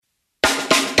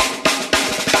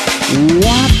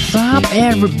What's up,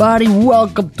 everybody?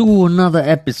 Welcome to another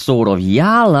episode of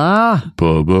Yala,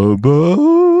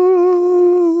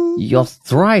 your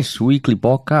thrice weekly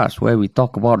podcast where we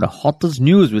talk about the hottest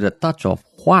news with a touch of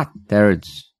what,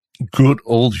 Terrence? Good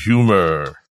old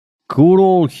humor. Good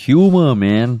old humor,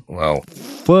 man. Wow.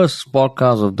 First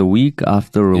podcast of the week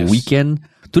after a weekend.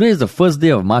 Today is the first day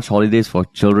of March holidays for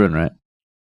children, right?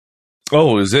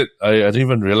 Oh, is it? I didn't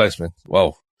even realize, man.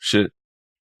 Wow. Shit.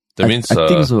 That means I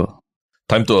think so.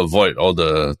 Time to avoid all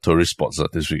the tourist spots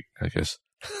this week, I guess.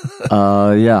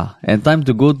 Yeah. And time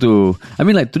to go to... I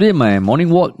mean, like today, my morning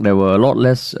walk, there were a lot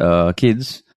less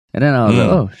kids. And then I was like,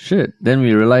 oh, shit. Then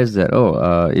we realized that,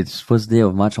 it's first day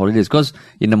of March holidays. Because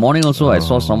in the morning also, I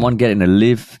saw someone get in a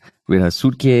lift with her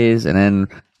suitcase and then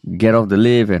get off the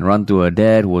lift and run to her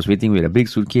dad who was waiting with a big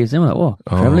suitcase. And I'm like,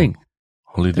 traveling.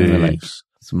 Holidays.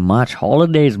 It's March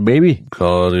holidays, baby.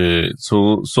 Got it.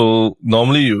 So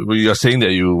normally you're saying that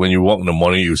when you walk in the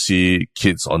morning, you see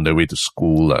kids on their way to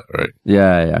school, right?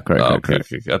 Yeah, correct.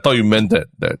 Okay. I thought you meant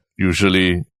that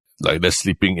usually like they're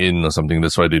sleeping in or something.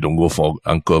 That's why they don't go for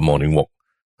uncle morning walk.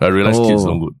 I realize kids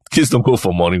don't go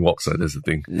for morning walks. That's the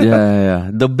thing.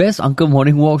 Yeah. The best uncle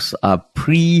morning walks are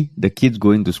pre the kids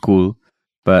going to school.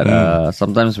 But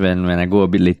sometimes when I go a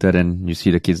bit later, then you see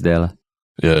the kids there.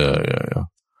 Yeah.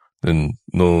 Then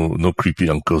no creepy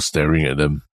uncle staring at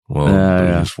them while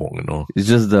they just walk, It's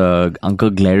just the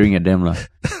uncle glaring at them,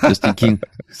 just thinking,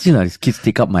 see, these kids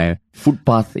take up my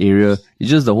footpath area. It's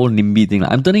just the whole NIMBY thing.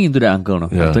 I'm turning into that uncle now.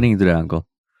 Yeah. I'm turning into that uncle.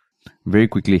 Very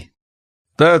quickly.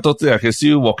 Totally. I can see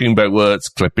you walking backwards,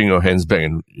 clapping your hands back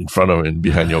in front of and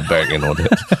behind your back and all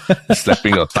that.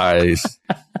 Slapping your thighs,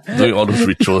 doing all those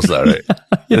rituals, right?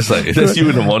 It's like, that's you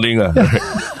in the morning, right?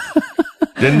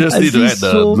 Then just need to add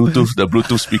the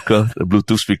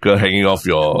Bluetooth speaker hanging off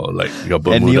your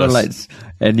Bermudas.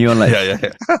 And neon lights. Yeah.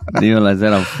 Neon lights.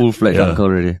 Then I'm full-fledged uncle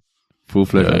already.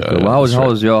 Full-fledged uncle. Yeah, How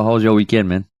was your weekend,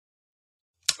 man?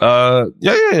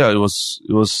 It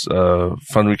was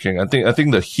fun weekend. I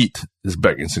think the heat is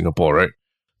back in Singapore, right?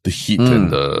 The heat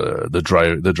and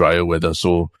the drier weather.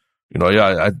 So,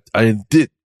 I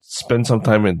did spend some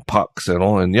time in parks and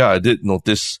all, and I did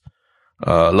notice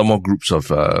a lot more groups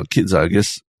of kids. I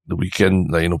guess the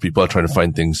weekend, people are trying to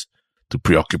find things to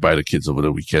preoccupy the kids over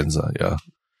the weekends.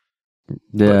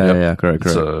 Correct.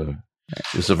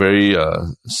 It's a very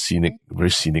scenic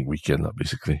weekend,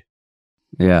 basically.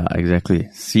 Yeah, exactly.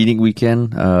 Scenic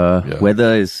weekend.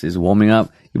 Weather is warming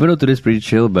up. Even though today's pretty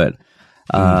chill, but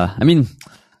I mean,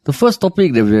 the first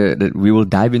topic that we will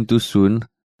dive into soon.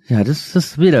 Yeah, just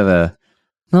a bit of a.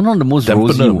 Not the most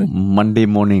rosy Monday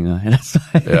morning.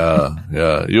 Yeah.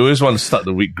 You always want to start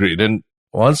the week great. Then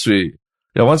once we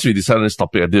decided on this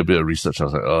topic, I did a bit of research. I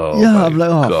was like,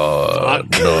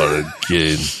 God, not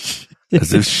again.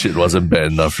 As if shit wasn't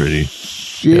bad enough already.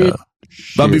 Shit.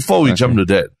 But before we jump to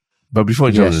that,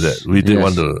 we did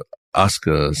want to ask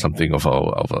something of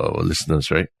our listeners,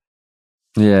 right?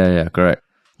 Yeah, correct.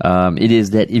 It is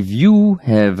that if you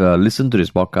have listened to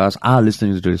this podcast, are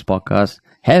listening to this podcast,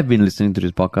 have been listening to this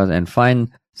podcast and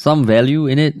find some value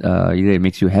in it, either it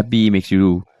makes you happy, makes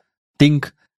you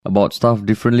think about stuff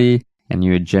differently, and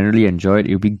you generally enjoy it,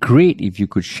 it would be great if you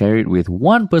could share it with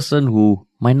one person who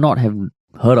might not have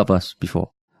heard of us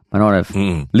before, might not have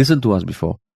listened to us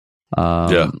before.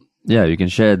 Yeah, you can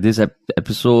share this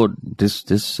episode,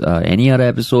 this any other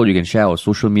episode. You can share our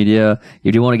social media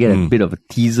if you want to get a bit of a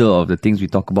teaser of the things we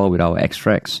talk about with our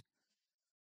extracts.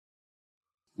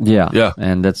 Yeah,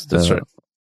 and that's right.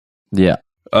 Yeah.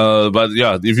 But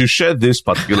if you share this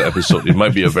particular episode, it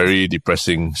might be a very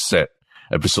depressing, sad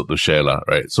episode to share,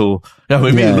 right? So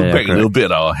maybe look back a little bit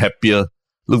at our happier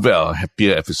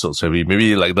episodes.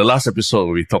 Maybe like the last episode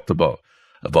where we talked about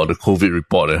the COVID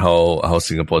report and how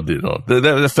Singapore did.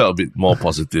 That felt a bit more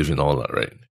positive and all that,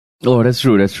 right? Oh, that's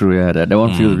true. Yeah, that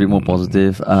one feels a bit more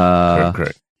positive.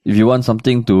 Correct. If you want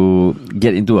something to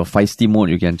get into a feisty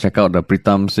mode, you can check out the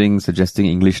Pritam Singh suggesting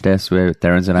English test where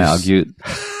Terrence and I argued.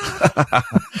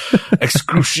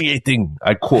 Excruciating,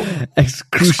 I quote.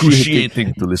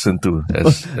 Excruciating to listen to.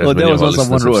 As that was what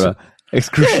someone wrote.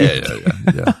 Excruciating.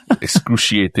 Yeah.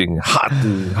 Excruciating,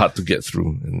 hard to get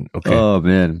through. And, okay. Oh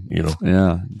man,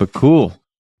 Yeah, but cool.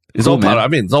 It's all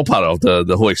part. It's all part of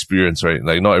the whole experience, right?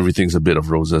 Like not everything's a bed of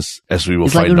roses, as we will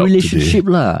find out today. It's like a relationship,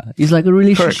 It's like a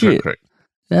relationship. Correct.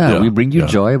 Yeah, we bring you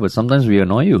joy, but sometimes we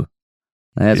annoy you.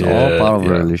 That's all part of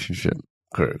a relationship.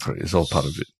 Correct. It's all part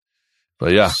of it.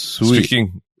 But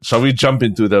speaking, shall we jump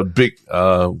into the big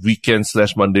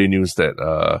weekend/Monday news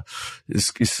that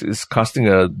is casting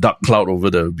a dark cloud over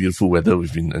the beautiful weather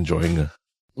we've been enjoying?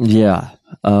 Yeah.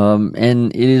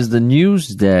 And it is the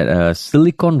news that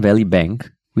Silicon Valley Bank,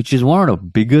 which is one of the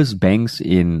biggest banks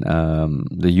in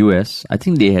the US. I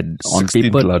think they had on 16th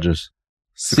paper largest.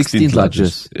 16th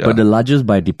largest, yeah. but the largest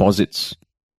by deposits.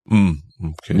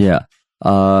 Okay. Yeah.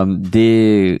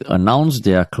 They announced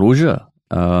their closure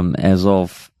as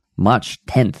of March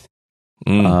 10th.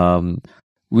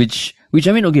 Which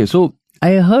I mean, okay, so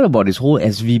I heard about this whole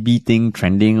SVB thing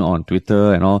trending on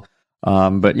Twitter and all.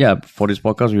 But yeah, for this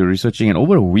podcast, we were researching, and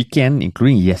over the weekend,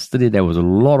 including yesterday, there was a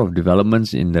lot of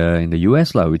developments in the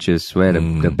US, which is where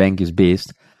the bank is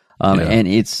based. And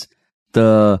it's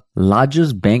the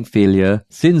largest bank failure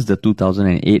since the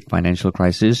 2008 financial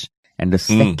crisis, and the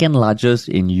second largest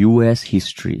in US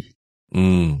history.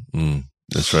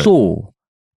 That's right. So,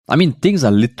 I mean, things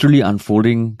are literally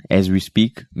unfolding as we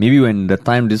speak. Maybe when the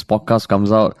time this podcast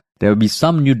comes out, there will be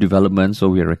some new developments. So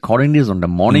we are recording this on the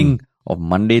morning of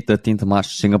Monday, 13th March,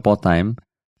 Singapore time.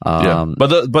 But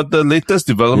the latest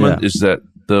development is that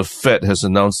the Fed has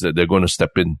announced that they're going to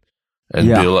step in and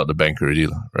bail out the bank already,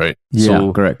 right? Yeah,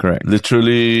 so correct.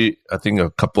 Literally, I think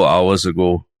a couple hours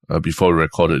ago, before we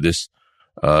recorded this,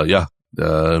 the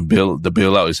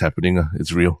bailout is happening.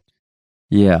 It's real.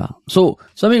 Yeah. So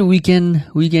I mean, we can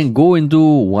go into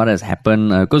what has happened,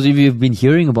 because if you've been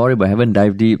hearing about it but haven't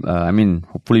dived deep, I mean,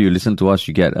 hopefully you listen to us,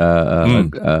 you get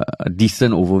a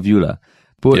decent overview, lah.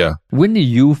 But when did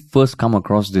you first come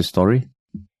across this story?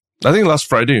 I think last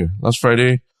Friday,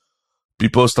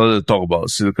 people started to talk about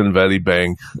Silicon Valley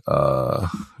Bank,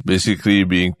 basically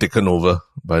being taken over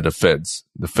by the Feds.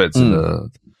 The Feds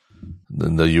in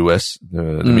the US,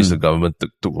 that means the government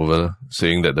took over,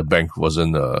 saying that the bank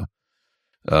wasn't.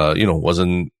 It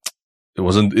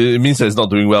means that it's not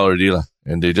doing well already,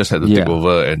 and they just had to take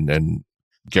over and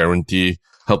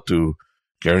help to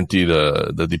guarantee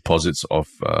the deposits of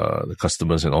the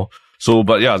customers and all. So,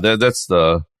 but yeah, that's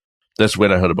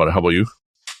when I heard about it. How about you?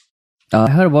 I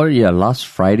heard about it last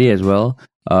Friday as well,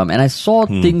 and I saw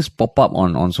things pop up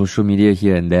on social media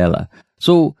here and there, lah.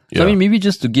 So I mean, maybe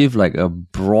just to give like a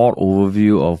broad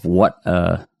overview of what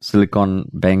Silicon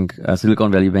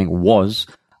Valley Bank was.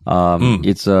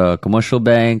 It's a commercial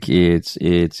bank. It's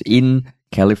in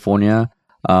California.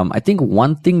 I think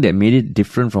one thing that made it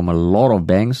different from a lot of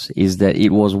banks is that it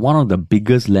was one of the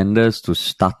biggest lenders to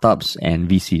startups and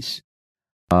VCs.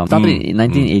 Started in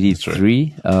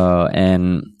 1983,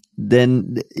 and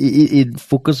then it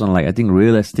focused on, like, I think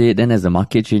real estate. Then as the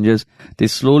market changes, they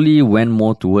slowly went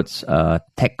more towards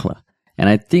tech. And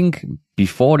I think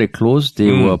before they closed,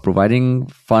 they were providing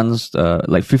funds,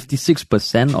 like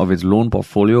 56% of its loan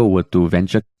portfolio were to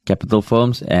venture capital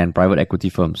firms and private equity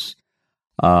firms.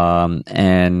 And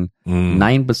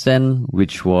 9%,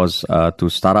 which was to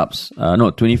startups.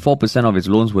 24% of its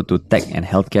loans were to tech and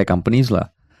healthcare companies.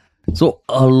 So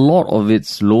a lot of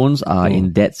its loans are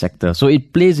in that sector. So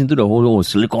it plays into the whole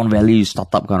Silicon Valley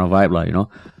startup kind of vibe,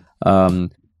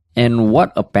 And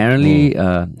what apparently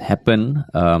happened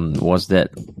was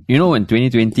that, in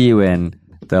 2020 when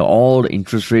all the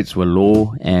interest rates were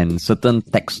low and certain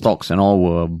tech stocks and all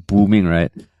were booming,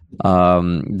 right?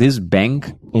 This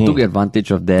bank took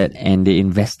advantage of that, and they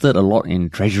invested a lot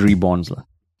in treasury bonds,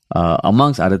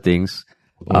 amongst other things.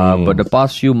 But the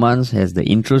past few months, as the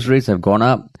interest rates have gone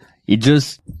up,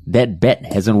 that bet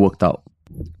hasn't worked out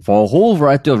for a whole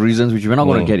variety of reasons, which we're not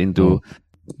going to get into.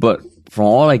 But from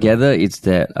all I gather, it's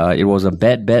that it was a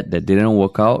bad bet that didn't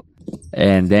work out,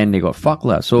 and then they got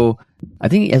fucked. So I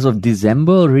think as of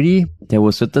December already, there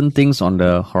were certain things on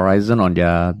the horizon on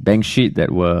their bank sheet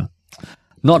that were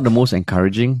not the most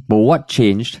encouraging. But what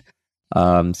changed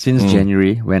since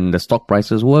January, when the stock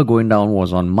prices were going down,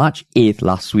 was on March 8th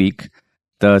last week.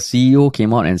 The CEO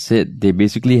came out and said they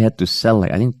basically had to sell,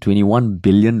 I think, $21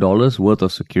 billion worth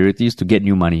of securities to get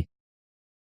new money.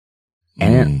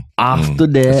 And then after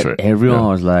that, everyone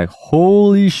was like,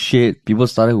 holy shit, people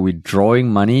started withdrawing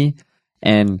money.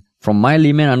 And from my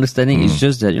layman understanding, it's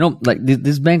just that, like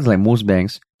these banks, like most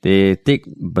banks, they take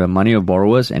the money of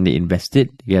borrowers and they invest it,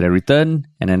 get a return,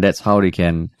 and then that's how they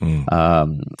can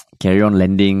carry on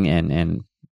lending and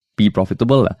be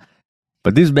profitable.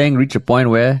 But this bank reached a point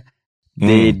where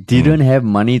they didn't have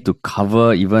money to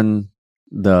cover even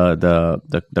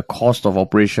the cost of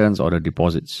operations or the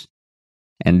deposits.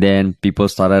 And then people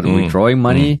started withdrawing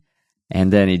money,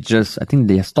 and then I think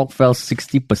their stock fell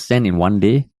 60% in one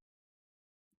day.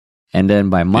 And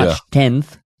then by March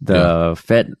 10th, the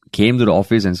Fed came to the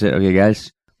office and said, okay,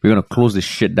 guys, we're going to close this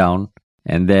shit down.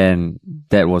 And then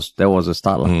that was a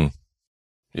start.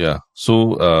 Yeah.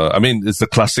 So, I mean, it's the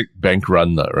classic bank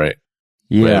run, right?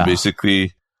 Yeah. Where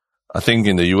basically, I think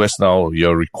in the US now,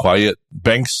 you're required,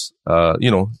 banks,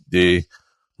 when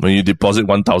you deposit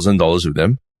 $1,000 with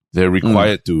them, they're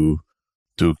required to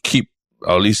keep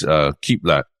or at least keep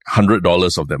like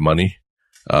 $100 of that money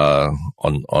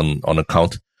on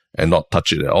account and not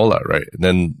touch it at all, right? And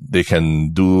then they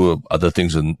can do other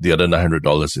things and the other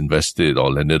 $900, invest it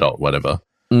or lend it out, whatever,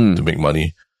 to make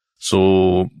money.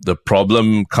 So the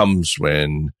problem comes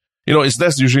when,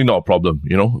 that's usually not a problem,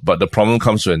 but the problem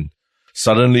comes when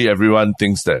suddenly everyone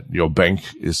thinks that your bank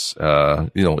is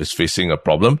facing a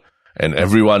problem, and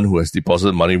everyone who has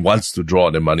deposited money wants to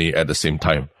draw their money at the same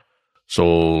time.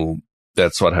 So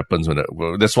that's what happens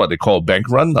that's what they call a bank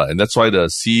run. And that's why the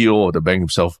CEO of the bank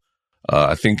himself,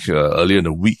 I think earlier in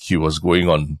the week, he was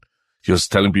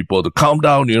telling people to calm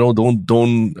down,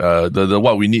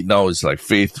 what we need now is like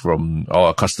faith from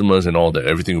our customers and all that,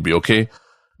 everything will be okay.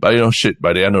 But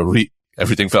by the end of the week,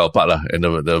 everything fell apart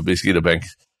and basically the bank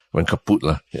went kaput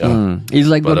Yeah. It's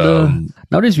like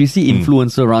nowadays we see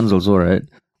influencer runs also, right?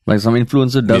 Like some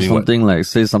influencer does something like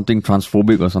say something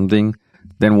transphobic or something,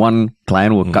 then one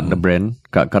client will cut the brand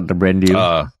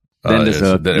deal. Then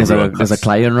there's a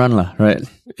client run, right?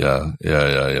 Yeah.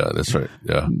 That's right.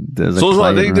 Yeah. So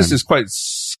I think this is quite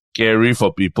scary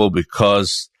for people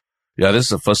because, this is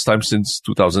the first time since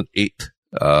 2008,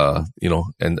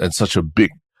 and such a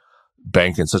big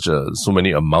bank and so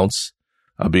many amounts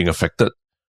are being affected.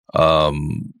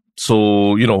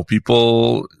 So,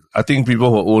 I think people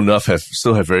who are old enough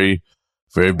still have very,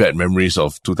 very bad memories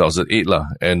of 2008,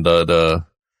 and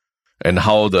and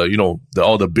how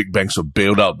all the big banks were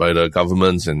bailed out by the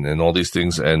governments and all these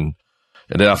things. And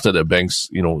then after the banks,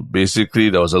 basically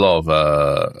there was a lot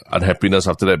of, unhappiness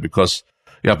after that because,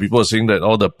 people are saying that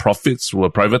all the profits were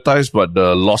privatized, but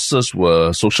the losses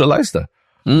were socialized,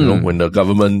 when the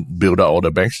government bailed out all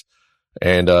the banks.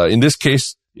 And, in this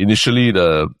case, initially,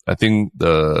 I think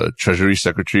the Treasury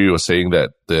Secretary was saying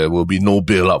that there will be no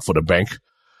bailout for the bank.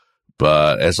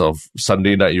 But as of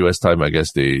Sunday night US time, I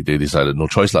guess they decided no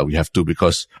choice, we have to,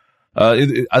 because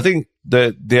I think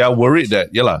that they are worried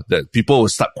that that people will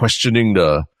start questioning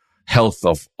the health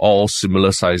of all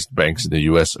similar sized banks in the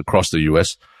US, across the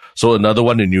US. So another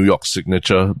one in New York,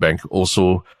 Signature Bank,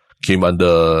 also came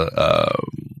under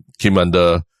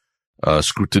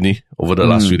scrutiny over the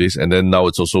last few days, and then now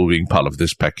it's also being part of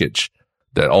this package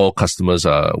that all customers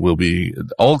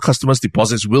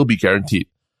deposits will be guaranteed,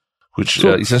 which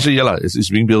essentially is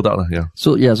being bailed out.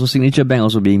 So Signature Bank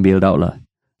also being bailed out,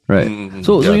 right?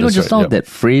 So just right, now that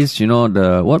phrase,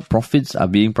 the what profits are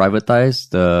being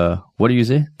privatized, what do you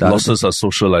say? The losses are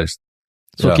socialized.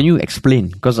 So can you explain?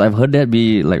 Because I've heard that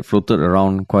be floated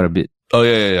around quite a bit. Oh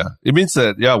yeah. It means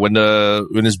that when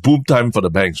it's boom time for the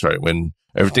banks, right? When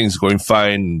everything's going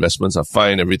fine, investments are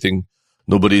fine, everything,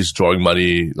 nobody's drawing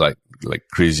money like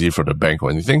crazy from the bank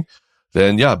or anything.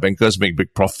 Then bankers make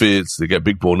big profits, they get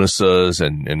big bonuses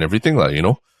and everything,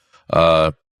 doesn't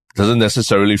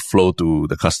necessarily flow to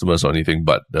the customers or anything,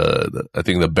 but I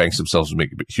think the banks themselves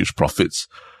make huge profits.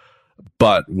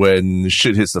 But when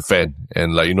shit hits the fan,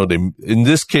 and they, in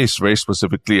this case very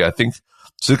specifically, I think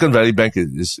Silicon Valley Bank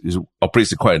is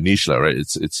operates in quite a niche, right?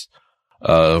 It's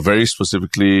very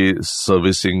specifically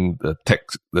servicing the tech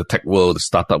world, the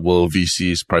startup world,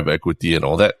 VCs, private equity, and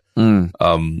all that. And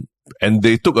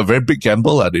they took a very big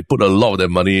gamble. They put a lot of their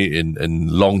money in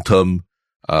long-term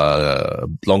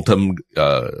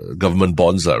government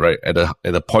bonds, right? At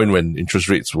a point when interest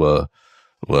rates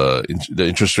the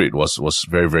interest rate was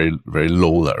very, very, very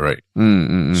low, right?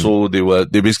 So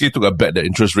they basically took a bet that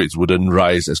interest rates wouldn't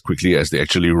rise as quickly as they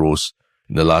actually rose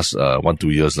in the last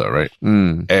 1-2 years, right?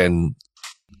 And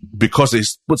because they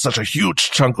put such a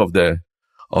huge chunk of the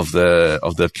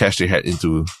cash they had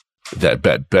into that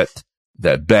bad bet,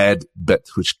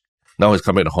 which now is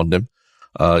coming to haunt them.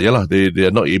 They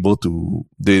are not able to.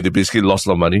 They basically lost a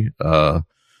lot of money. I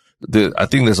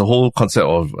think there's a whole concept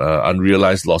of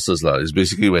unrealized losses. It's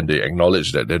basically when they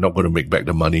acknowledge that they're not going to make back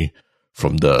the money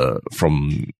from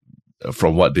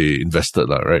what they invested,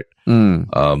 right?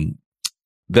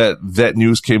 That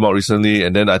news came out recently,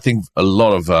 and then I think a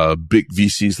lot of big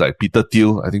VCs like Peter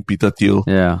Thiel,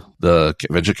 the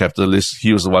venture capitalist,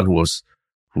 he was the one who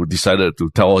decided to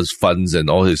tell all his funds and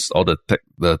all the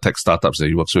tech startups that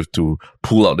he works with to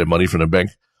pull out their money from the bank.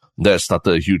 That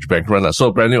started a huge bank run. So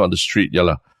apparently on the street,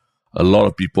 a lot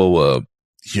of people were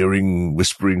hearing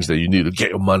whisperings that you need to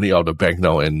get your money out of the bank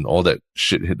now, and all that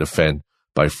shit hit the fan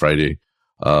by Friday.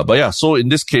 So in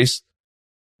this case,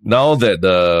 now that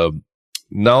the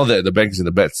bank is in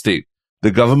a bad state,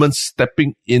 the government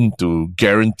stepping in to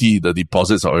guarantee the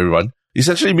deposits of everyone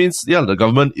essentially means, the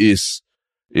government is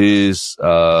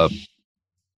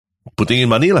putting in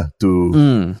money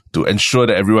to ensure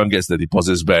that everyone gets their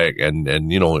deposits back, and they're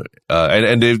not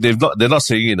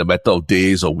saying it in a matter of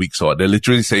days or weeks, or they're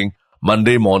literally saying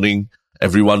Monday morning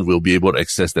everyone will be able to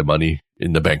access their money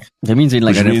in the bank. That means in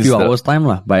like Which a means few that- hours time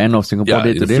lah, by end of Singapore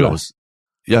day in a today few lah. hours.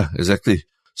 Yeah, exactly.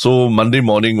 So Monday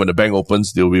morning when the bank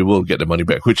opens, they'll be able to get the money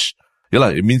back, which,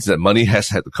 it means that money has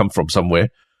had to come from somewhere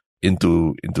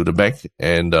into the bank.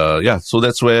 And, so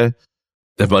that's where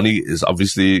the money is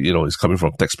obviously, is coming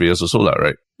from taxpayers also lah,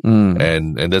 right?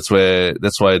 And that's why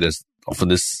there's often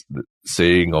this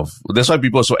saying that's why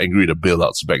people are so angry at the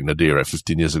bailouts back in the day, right?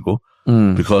 15 years ago.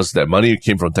 Because that money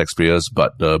came from taxpayers,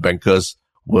 but the bankers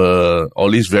were at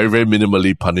least very, very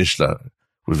minimally punished lah,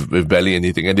 with barely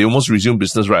anything. And they almost resumed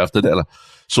business right after that lah.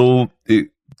 So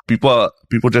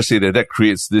people just say that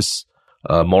creates this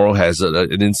moral hazard,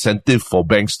 an incentive for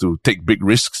banks to take big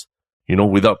risks,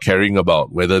 without caring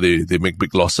about whether they make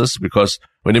big losses. Because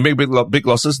when they make big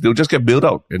losses, they'll just get bailed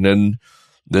out. And then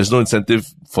there's no incentive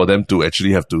for them to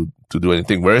actually have to do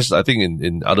anything. Whereas I think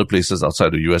in other places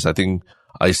outside the US, I think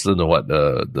Iceland or what,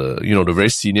 the very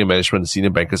senior management, the senior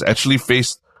bankers actually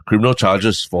faced criminal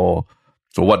charges for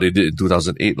what they did in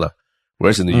 2008 lah.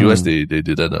 Whereas in the US, they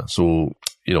didn't. So,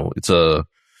 it's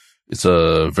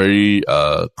a very,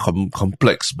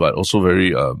 complex, but also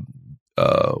very, what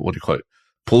do you call it?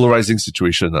 Polarizing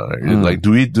situation. Right? Like,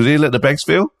 do they let the banks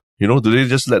fail? Do they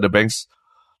just let the banks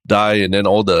die, and then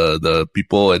all the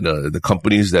people and the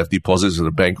companies that have deposits in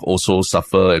the bank also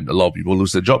suffer, and a lot of people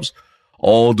lose their jobs?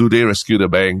 Or do they rescue the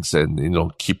banks and,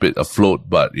 keep it afloat?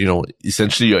 But,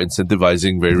 essentially you're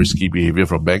incentivizing very risky behavior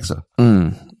from banks.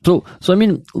 So I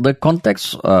mean, the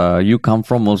context you come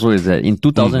from also is that in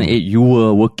 2008, you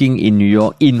were working in New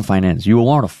York in finance. You were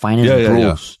one of the finance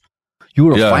bros. You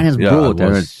were a finance bro,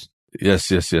 Terrence.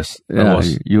 Yes. Yeah,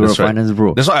 you were a finance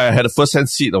bro. That's why I had a first-hand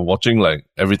seat of watching like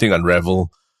everything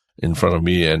unravel in front of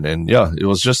me. And it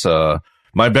was just,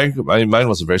 my bank, mine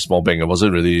was a very small bank. I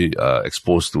wasn't really,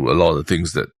 exposed to a lot of the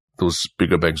things that those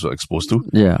bigger banks were exposed to.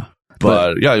 Yeah.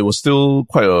 But it was still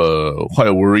quite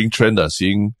a worrying trend,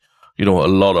 seeing, a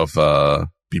lot of,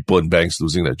 people in banks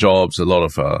losing their jobs, a lot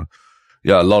of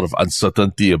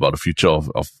uncertainty about the future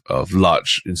of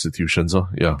large institutions.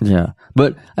 Yeah. Yeah.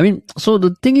 But I mean, so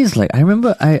the thing is, like, I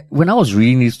remember when I was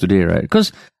reading this today, right?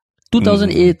 Because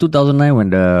 2008, 2009, when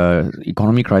the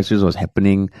economic crisis was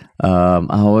happening,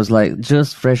 I was like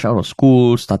just fresh out of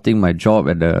school, starting my job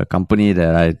at the company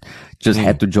that I just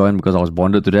had to join because I was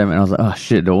bonded to them. And I was like, oh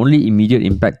shit, the only immediate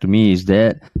impact to me is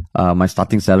that my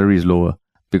starting salary is lower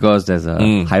because there's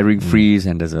a hiring freeze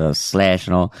and there's a slash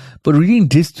and all. But reading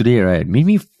this today, right, made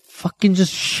me fucking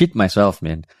just shit myself,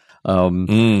 man.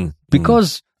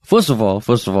 Because first of all,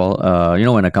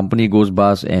 when a company goes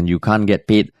bust and you can't get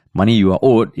paid money you are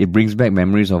owed, it brings back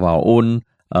memories of our own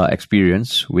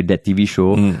experience with that TV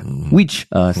show, which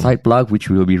side plug, which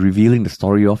we will be revealing the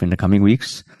story of in the coming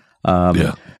weeks.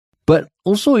 But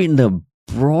also in the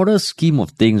broader scheme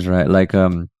of things, right? Like,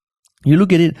 you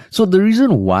look at it. So the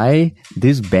reason why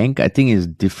this bank, I think, is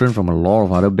different from a lot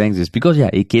of other banks is because,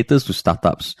 it caters to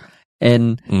startups.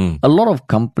 And a lot of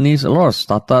companies, a lot of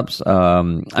startups,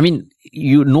 company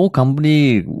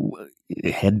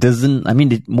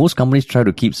most companies try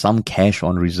to keep some cash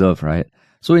on reserve, right?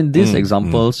 So in these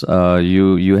examples,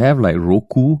 you have like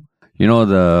Roku,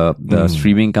 the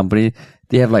streaming company.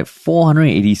 They have like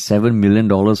 $487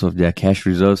 million of their cash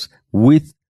reserves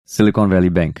with Silicon Valley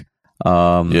Bank.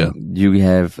 You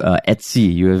have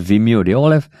Etsy, you have Vimeo. They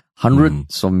all have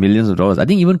hundreds of millions of dollars. I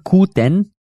think even Qoo10,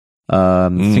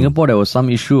 Singapore, there was some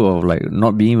issue of like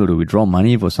not being able to withdraw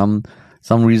money for some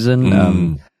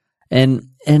reason. And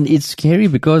it's scary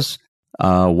because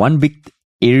one big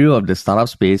area of the startup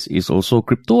space is also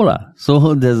crypto lah.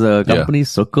 So there's a company,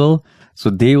 Circle. So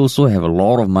they also have a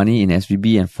lot of money in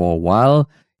SVB, and for a while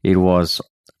it was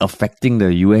affecting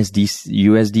the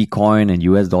USD coin and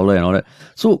US dollar and all that.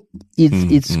 So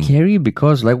it's scary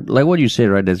because like what you said,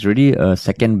 right? There's already a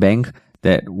second bank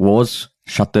that was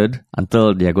shuttered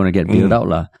until they're going to get bailed out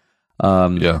lah.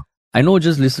 I know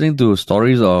just listening to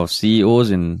stories of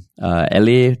CEOs in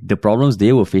LA, the problems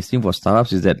they were facing for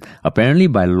startups is that apparently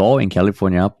by law in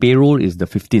California, payroll is the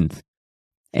 15th.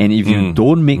 And if you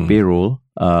don't make payroll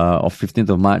of 15th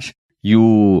of March,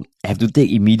 you have to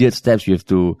take immediate steps. You have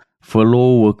to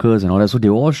furlough workers and all that. So they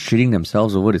were all shitting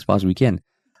themselves over this past weekend.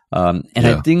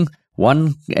 I think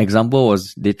one example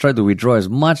was they tried to withdraw as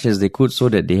much as they could so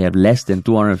that they have less than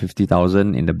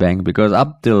 250,000 in the bank, because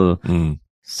up till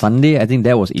Sunday, I think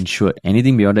that was insured.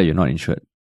 Anything beyond that, you're not insured.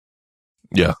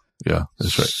 Yeah,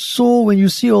 that's right. So when you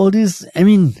see all this, I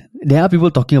mean, there are people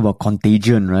talking about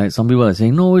contagion, right? Some people are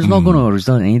saying, no, it's not going to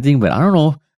result in anything, but I don't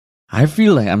know. I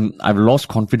feel like I've lost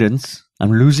confidence.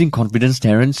 I'm losing confidence,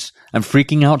 Terrence. I'm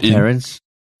freaking out, Terrence.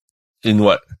 In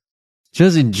what?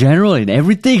 Just in general, in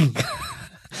everything.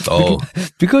 Oh,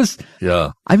 Because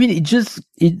yeah. I mean,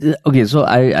 okay, so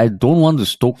I don't want to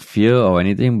stoke fear or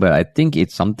anything, but I think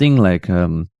it's something like,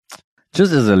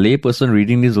 just as a layperson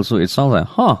reading this also, it sounds like,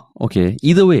 okay,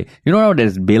 either way, you know how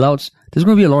there's bailouts, there's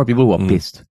going to be a lot of people who are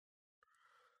pissed.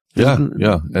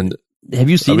 Yeah. And have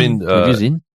you seen? Have you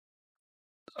seen?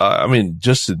 I mean,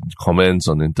 just in comments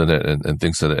on the internet and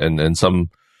things like that, and some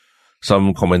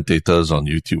commentators on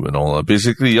YouTube and all.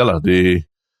 Basically, they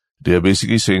are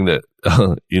basically saying that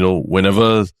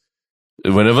whenever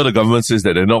the government says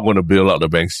that they're not going to bail out the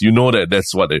banks,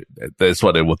 that's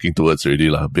what they're working towards already,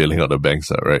 bailing out the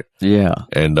banks, right? Yeah.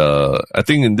 And I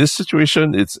think in this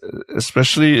situation, it's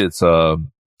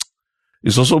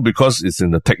also because it's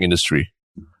in the tech industry,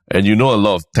 and a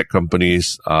lot of tech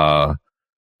companies are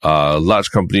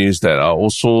large companies that are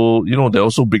also, they're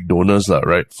also big donors,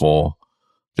 right?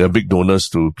 They're big donors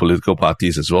to political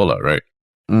parties as well, right?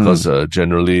 Because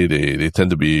generally they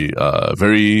tend to be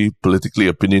very politically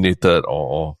opinionated,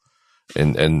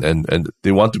 and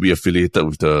they want to be affiliated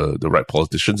with the right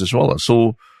politicians as well.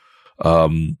 So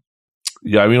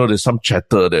there's some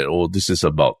chatter that this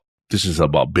is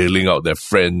about bailing out their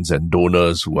friends and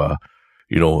donors who are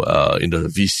in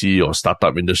the VC or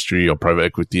startup industry or private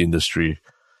equity industry.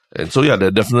 And so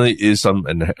there definitely is some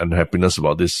unhappiness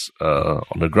about this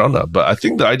on the ground. But I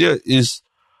think the idea is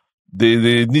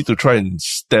they need to try and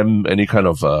stem any kind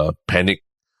of panic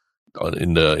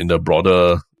in the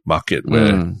broader market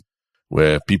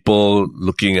where people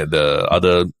looking at the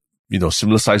other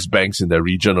similar sized banks in their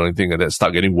region or anything like that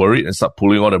start getting worried and start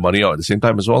pulling all their money out at the same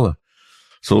time as well.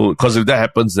 So because if that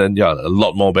happens, then a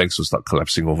lot more banks will start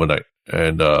collapsing overnight.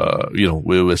 And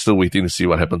we're still waiting to see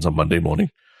what happens on Monday morning,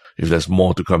 if there's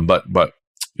more to come. But word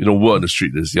on the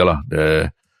street is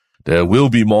there will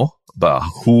be more. But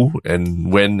who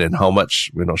and when and how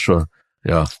much, we're not sure.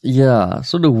 Yeah. Yeah.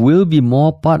 So the will be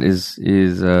more part is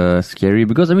scary,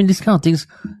 because I mean, these kind of things,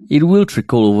 it will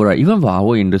trickle over, right? Even for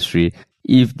our industry,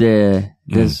 if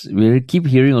we keep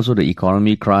hearing also the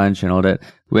economy crunch and all that,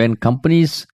 when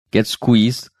companies get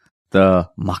squeezed, the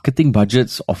marketing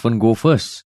budgets often go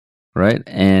first, right?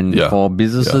 And for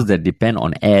businesses that depend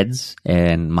on ads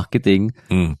and marketing,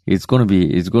 it's going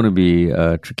to be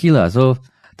tricky lah. So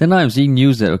then now I'm seeing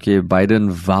news that, okay, Biden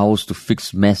vows to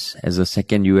fix mess as a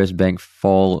second US bank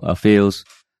fails.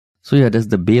 So there's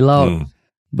the bailout.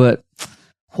 But,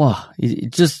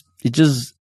 it's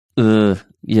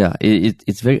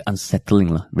very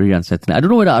unsettling, very unsettling. I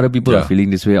don't know whether other people are feeling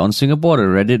this way. On Singapore, the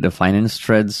Reddit, the finance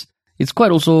threads, it's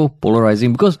quite also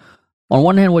polarizing, because on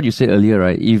one hand, what you said earlier,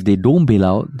 right? If they don't bail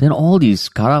out, then all these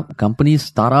companies,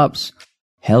 startups,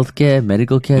 healthcare,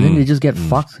 medical care, then they just get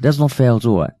fucked. That's not fair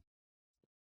also, right?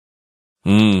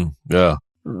 Yeah.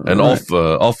 And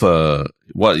off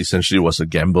what essentially was a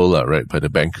gamble, right, by the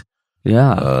bank.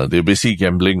 Yeah. They're basically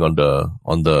gambling on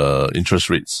the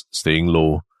interest rates staying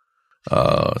low,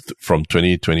 from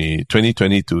 2020 to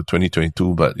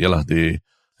 2022. But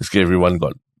basically everyone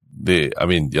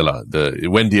it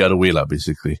went the other way,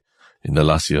 basically, in the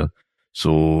last year.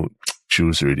 So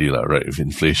choose already, right, with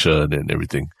inflation and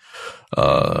everything.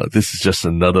 This is just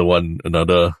another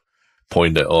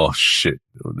point that, oh shit,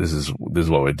 this is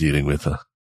what we're dealing with.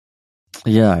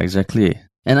 Yeah, exactly.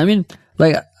 And I mean,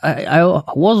 I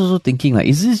was also thinking,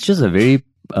 is this just a very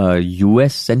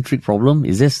US centric problem?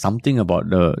 Is there something about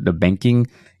the banking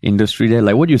industry there?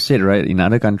 Like what you said, right? In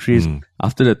other countries,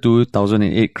 after the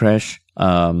 2008 crash,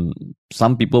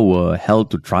 some people were held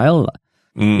to trial.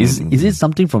 Is it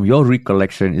something from your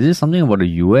recollection? Is it something about the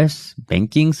US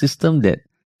banking system that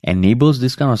enables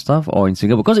this kind of stuff? Or in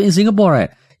Singapore? Because in Singapore,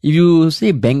 right, if you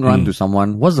say bank run to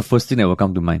someone, what's the first thing that will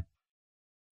come to mind?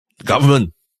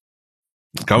 Government.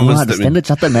 The Standard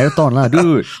Chartered Marathon lah,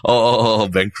 dude. Oh,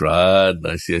 bank run.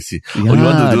 I see. Yeah, you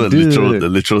want to do the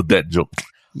literal dad joke?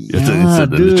 Yeah,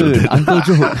 dude. Uncle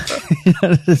joke.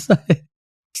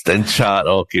 Stand Chart.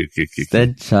 Okay.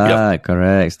 Stand Chart,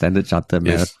 correct. Standard Chartered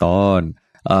Marathon.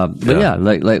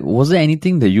 But was there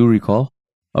anything that you recall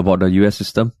about the US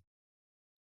system?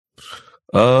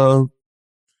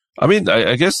 I mean,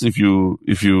 I guess if you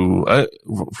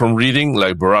from reading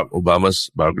Barack Obama's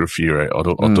biography, right,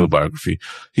 autobiography,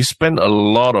 he spent a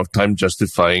lot of time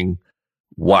justifying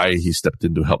why he stepped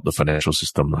in to help the financial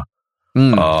system.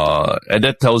 And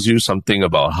that tells you something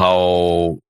about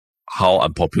how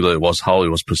unpopular it was, how it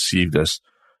was perceived as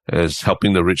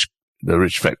helping the rich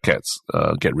fat cats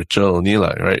get richer only,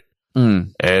 right?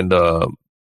 And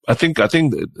I think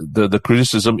the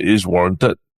criticism is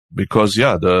warranted. Because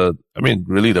the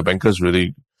bankers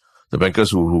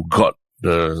who got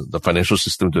the financial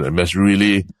system to the mess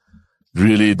really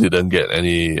didn't get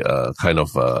any kind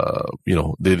of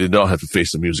they did not have to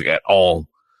face the music at all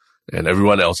and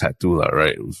everyone else had to,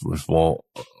 right? With more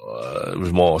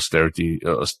austerity,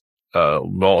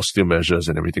 more austere measures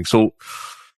and everything. So,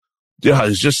 yeah,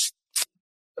 it's just,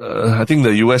 I think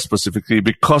the US specifically,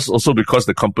 because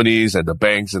the companies and the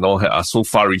banks and all are so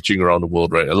far reaching around the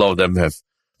world, right? A lot of them have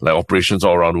like operations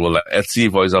all around the world, like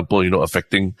Etsy, for example,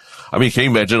 affecting, I mean, can you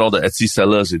imagine all the Etsy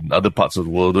sellers in other parts of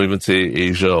the world, don't even say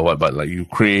Asia or what, but like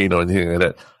Ukraine or anything like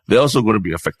that. They're also going to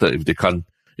be affected if they can't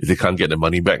get their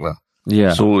money back, lah.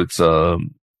 Yeah. So it's going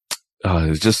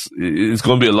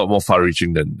to be a lot more far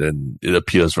reaching than it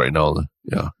appears right now.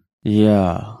 Yeah.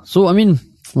 Yeah. So, I mean,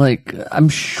 like, I'm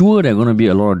sure there are going to be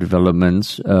a lot of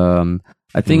developments.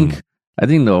 I think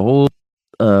the whole,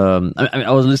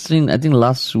 I was listening, I think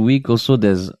last week also,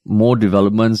 there's more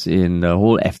developments in the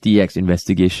whole FTX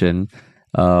investigation.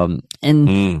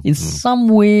 In some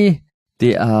way,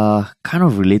 they are kind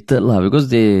of related, lah, because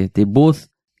they both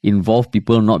involve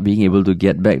people not being able to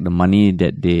get back the money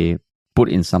that they put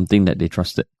in something that they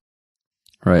trusted.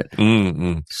 Right.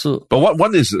 So, but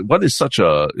what is such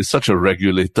a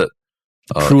regulated,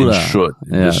 insured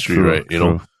industry, true, right?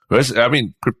 True. Whereas, I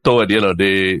mean, crypto at the end of the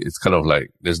day, it's kind of like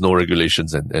there's no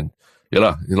regulations and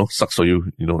sucks for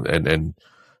you, and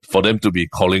for them to be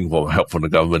calling for help from the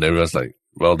government, everyone's like,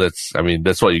 well, that's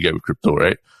what you get with crypto,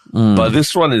 right? But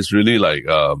this one is really like,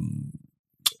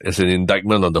 it's an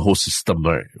indictment on the whole system,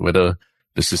 right? Whether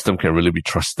the system can really be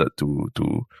trusted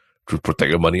to protect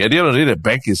your money. At the end of the day, the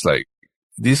bank is like,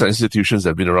 these are institutions that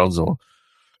have been around for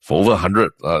over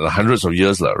hundreds of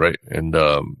years, right? And,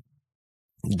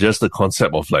 just the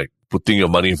concept of like putting your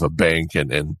money in a bank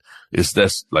and is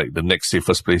that's like the next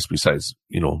safest place besides,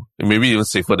 maybe even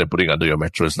safer than putting under your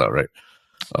mattress, right?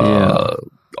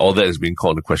 All that is being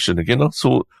called into question again.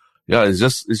 So yeah, it's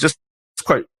just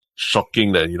quite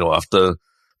shocking that, after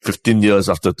 15 years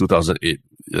after 2008,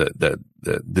 that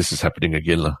this is happening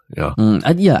again. Yeah.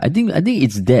 I think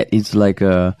it's that. It's like,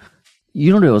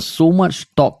 there was so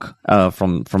much talk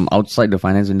from outside the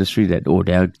finance industry that,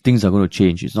 things are going to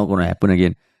change. It's not going to happen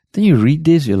again. Then you read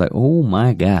this, you're like, oh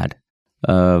my God.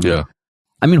 Yeah.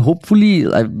 I mean,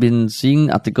 hopefully, I've been seeing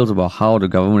articles about how the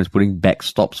government is putting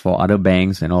backstops for other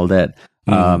banks and all that.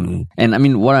 And I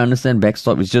mean, what I understand,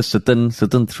 backstop is just certain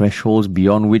thresholds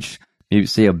beyond which maybe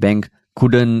say a bank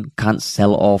can't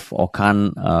sell off or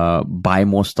can't buy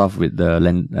more stuff with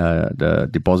the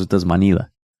depositors' money,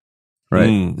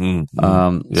 right?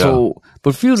 So,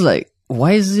 but feels like,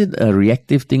 why is it a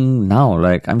reactive thing now?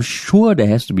 Like, I'm sure there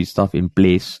has to be stuff in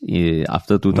place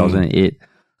after 2008.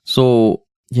 So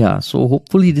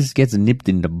hopefully this gets nipped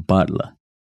in the bud, lah.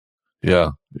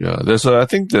 Yeah. I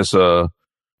think there's an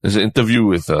interview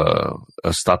with a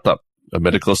startup, a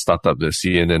medical startup that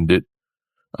CNN did.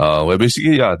 Where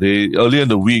basically, they earlier in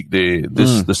the week, the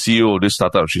CEO of this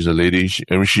startup, she's a lady,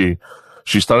 she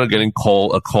started getting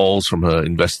calls from her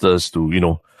investors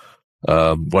to,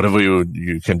 whatever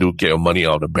you can do, get your money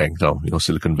out of the bank now,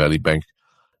 Silicon Valley Bank.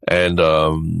 And,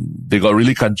 they got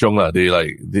really kanchong lah.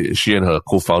 She and her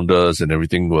co-founders and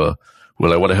everything were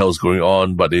like, what the hell is going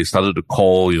on? But they started to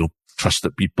call,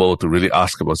 trusted people to really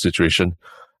ask about the situation.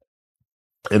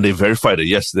 And they verified that,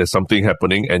 yes, there's something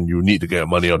happening and you need to get your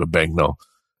money out of the bank now.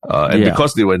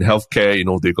 Because they were in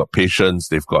healthcare, they've got patients,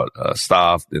 they've got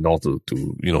staff and all to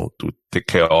take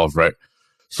care of, right?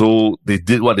 So they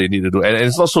did what they need to do. And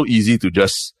it's not so easy to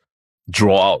just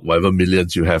draw out whatever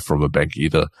millions you have from a bank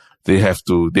either. They had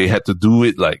to do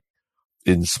it like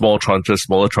in smaller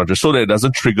tranches, so that it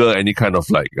doesn't trigger any kind of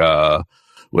like,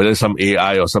 whether some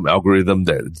AI or some algorithm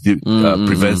that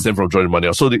prevents them from drawing money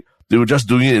out. So they were just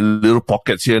doing it in little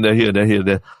pockets here and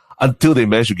there, until they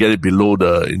managed to get it below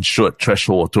the insured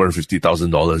threshold of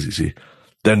 $250,000, you see.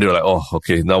 Then they were like, oh,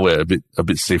 okay, now we're a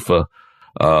bit safer.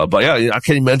 But yeah, I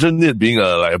can imagine it being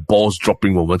like a balls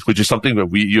dropping moment, which is something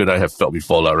that you and I have felt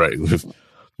before, right?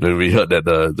 When we heard that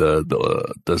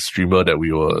the streamer that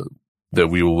we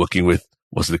were working with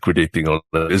was liquidating,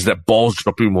 is that balls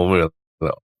dropping moment.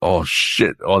 Like, oh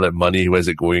shit, all that money, where's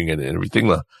it going and everything,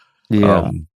 lah.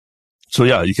 Yeah. So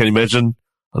yeah, you can imagine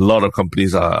a lot of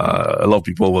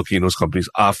people working in those companies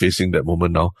are facing that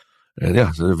moment now. And yeah,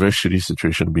 it's a very shitty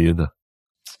situation to be in.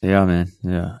 Yeah, man.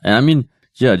 Yeah. And I mean,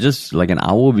 just like an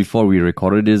hour before we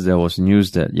recorded this, there was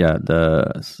news that,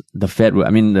 the Fed,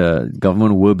 the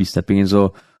government will be stepping in.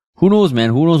 So who knows, man?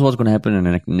 Who knows what's going to happen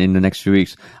in the next few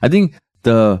weeks? I think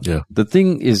the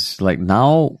thing is like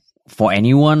now for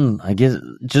anyone, I guess,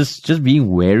 just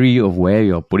being wary of where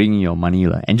you're putting your money,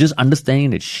 and just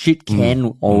understanding that shit can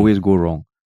always go wrong.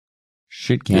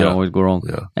 Shit can always go wrong.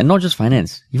 Yeah. And not just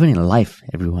finance, even in life,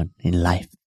 everyone. In life.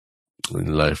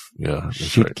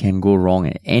 Shit can go wrong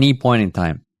at any point in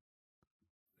time.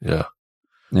 Yeah.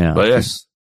 Yeah. But yes,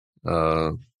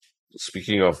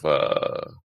 speaking of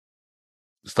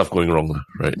stuff going wrong,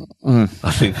 right?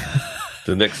 I think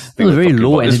the next thing it's a very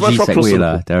low about, energy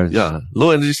segue, yeah,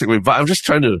 low energy segue. But I'm just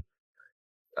trying to.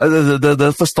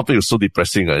 The first topic was so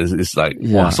depressing. It's like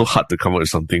wow, so hard to come up with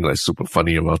something like super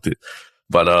funny about it.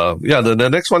 But the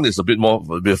next one is a bit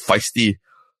feisty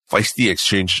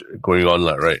exchange going on,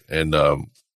 right? And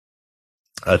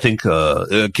I think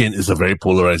again, it's a very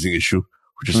polarizing issue,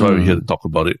 which is why we're here to talk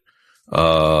about it.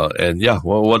 And yeah,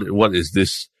 what is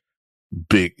this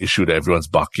big issue that everyone's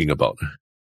barking about?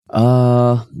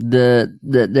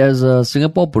 There's a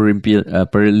Singapore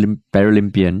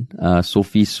Paralympian,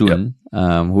 Sophie Soon,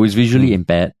 who is visually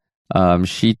impaired.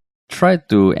 She tried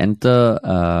to enter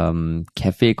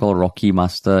cafe called Rocky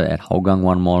Master at Hougang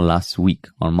One Mall last week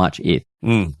on March 8th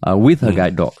with her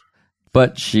guide dog,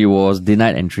 but she was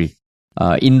denied entry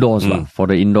indoors for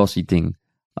the indoor seating.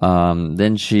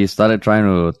 Then she started trying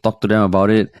to talk to them about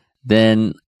it.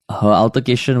 Then her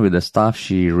altercation with the staff,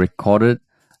 she recorded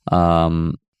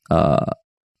a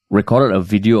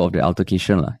video of the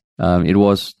altercation. It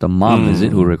was the mom, is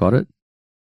it, who recorded?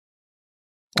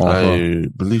 I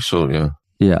believe so, yeah.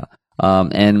 Yeah.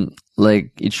 And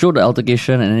like it showed the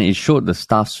altercation and then it showed the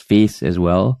staff's face as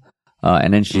well.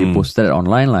 And then she posted it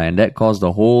online, and that caused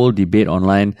the whole debate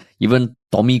online. Even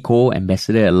Tommy Koh,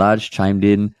 ambassador at large, chimed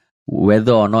in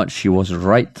whether or not she was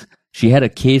right. She had a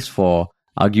case for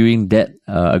arguing that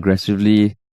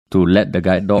aggressively to let the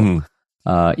guide dog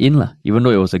in, even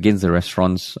though it was against the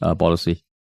restaurant's policy.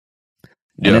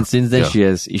 And then since then, she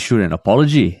has issued an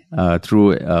apology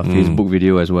through a Facebook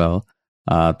video as well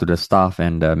to the staff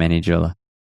and the manager.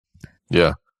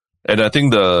 Yeah. And I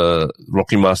think the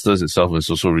Rocky Masters itself has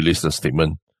also released a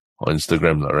statement on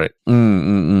Instagram, right?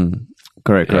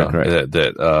 Correct.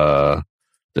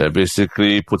 That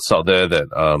basically puts out there that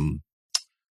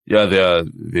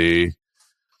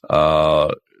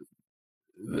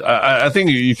I think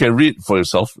you can read for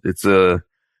yourself. It's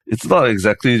not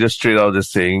exactly just straight out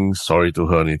just saying sorry to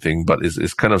her or anything, but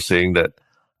it's kind of saying that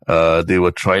they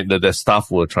were trying, that their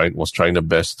staff was trying their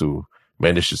best to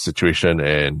manage the situation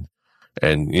and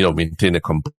maintain the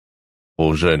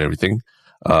composure and everything.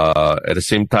 At the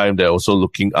same time, they're also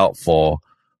looking out for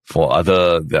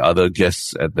the other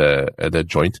guests at their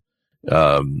joint,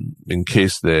 in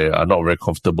case they are not very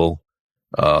comfortable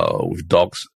with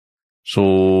dogs.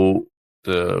 So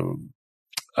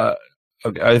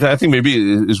I think maybe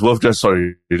it's worth just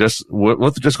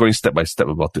going step by step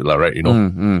about it, right?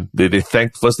 They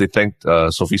thanked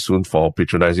Sophie Soon for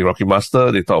patronizing Rocky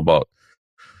Master. They talk about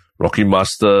Rocky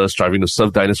Master striving to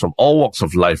serve diners from all walks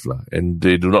of life, and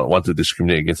they do not want to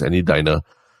discriminate against any diner.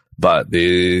 But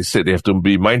they said they have to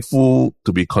be mindful,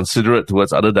 to be considerate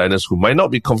towards other diners who might not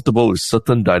be comfortable with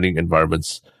certain dining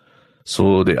environments.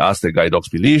 So they ask their guide dogs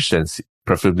be leashed and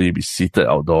preferably be seated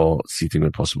outdoor seating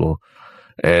when possible.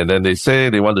 And then they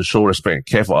say they want to show respect and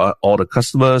care for all the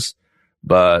customers,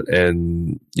 but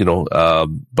so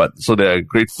they're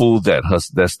grateful that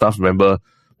their staff member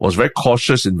was very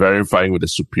cautious in verifying with the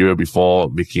superior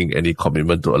before making any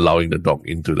commitment to allowing the dog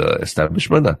into the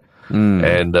establishment.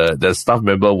 And the staff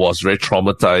member was very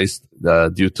traumatized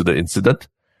due to the incident,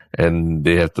 and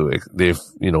they've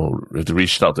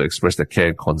reached out to express their care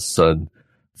and concern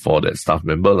for that staff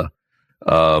member.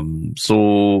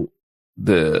 So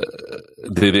they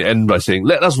end by saying,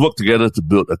 "Let us work together to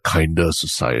build a kinder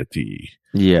society."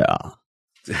 Yeah.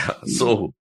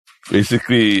 So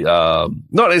basically,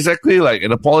 not exactly like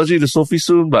an apology to Sophie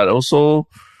Soon, but also,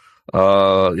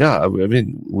 I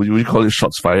mean, would you call it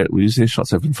shots fired? Would you say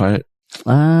shots have been fired?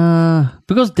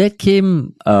 Because that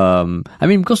came,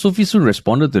 because Sophie Soon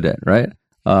responded to that, right?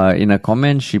 In a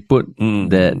comment, she put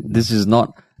that this is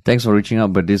not, thanks for reaching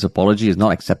out, but this apology is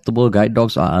not acceptable. Guide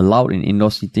dogs are allowed in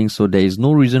indoor seating, so there is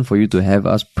no reason for you to have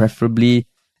us preferably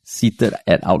seated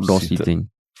at outdoor seating.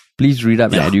 Please read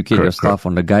up and educate your staff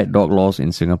on the guide dog laws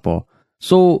in Singapore.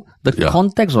 So the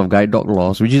context of guide dog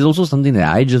laws, which is also something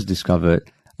that I just discovered,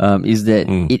 is that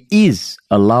it is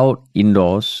allowed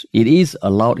indoors. It is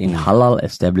allowed in halal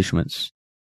establishments.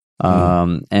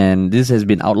 And this has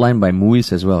been outlined by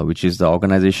MUIS as well, which is the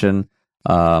organization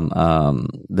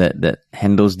that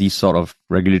handles these sort of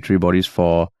regulatory bodies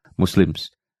for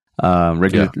Muslims,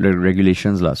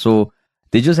 regulations. So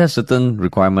they just have certain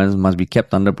requirements, must be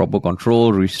kept under proper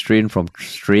control, restrained from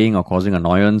straying or causing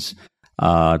annoyance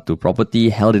to property,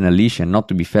 held in a leash, and not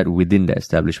to be fed within the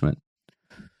establishment.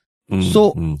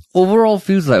 Overall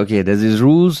feels like, okay, there's these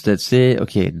rules that say,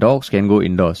 okay, dogs can go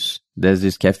indoors. There's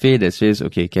this cafe that says,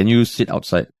 okay, can you sit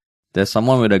outside? There's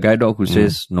someone with a guide dog who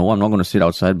says, no, I'm not going to sit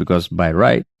outside because by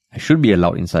right, I should be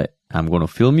allowed inside. I'm going to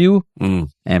film you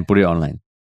and put it online.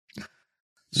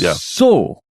 Yeah.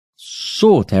 So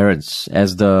Terence,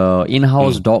 as the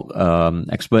in-house dog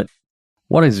expert,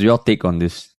 what is your take on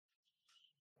this?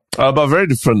 But very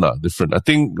different, different. I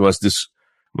think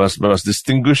must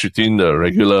distinguish between the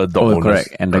regular dog owners,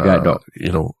 correct, and the guide dog.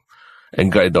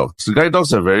 And guide dogs. So guide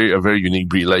dogs are a very unique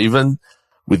breed. Like even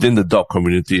within the dog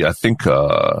community, I think,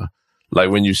 like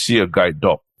when you see a guide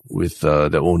dog with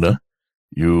the owner,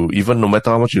 no matter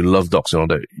how much you love dogs and all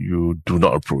that, you do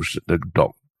not approach the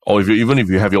dog. Or if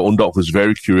you have your own dog who's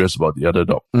very curious about the other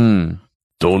dog,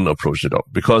 don't approach the dog,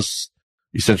 because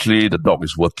essentially the dog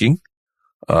is working.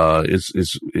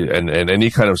 And any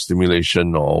kind of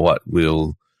stimulation or what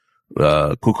will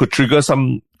could trigger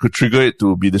it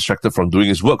to be distracted from doing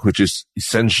his work, which is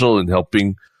essential in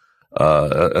helping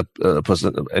a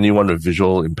person, anyone with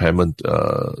visual impairment,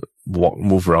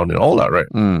 move around and all that, right?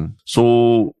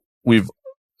 So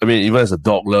even as a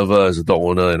dog lover, as a dog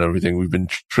owner and everything, we've been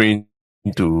trained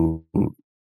to,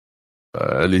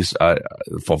 at least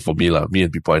for me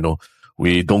and people I know,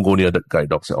 we don't go near the guide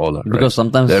dogs at all. Right? Because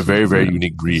sometimes they're a very, very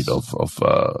unique breed of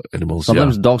animals.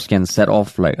 Sometimes dogs can set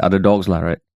off like other dogs,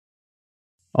 right?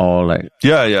 Or like...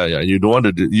 Yeah. You don't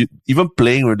want to even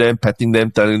playing with them, petting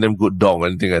them, telling them good dog or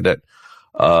anything like that.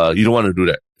 You don't want to do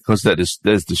that, because that's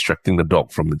distracting the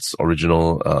dog from its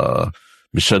original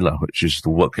mission, which is to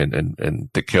work and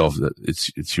take care of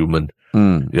its human.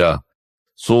 Yeah.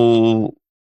 So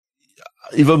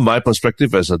even my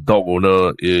perspective as a dog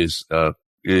owner is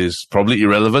probably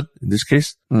irrelevant in this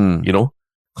case,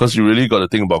 because you really got to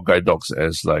think about guide dogs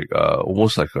as like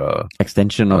almost like a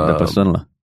extension of the person.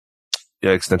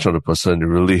 Yeah, extension of the person. It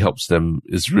really helps them.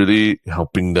 It's really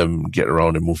helping them get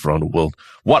around and move around the world.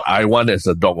 What I want as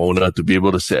a dog owner, to be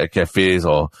able to sit at cafes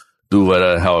or do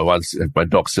whatever the hell I want, have my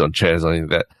dog sit on chairs or anything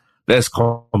like that, that's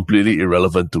completely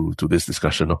irrelevant to this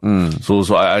discussion. So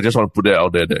I just want to put that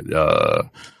out there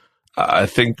that I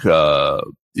think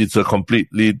it's a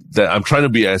completely, that I'm trying to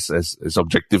be as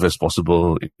objective as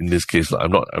possible in this case.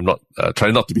 I'm not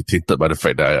trying not to be tainted by the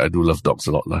fact that I do love dogs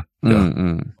a lot.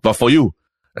 But for you,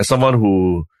 as someone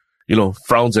who,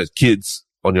 frowns at kids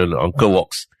on your uncle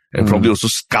walks and probably also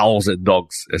scowls at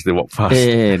dogs as they walk past.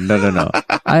 No.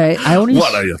 I only,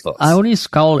 what are your thoughts? I only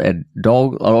scowl at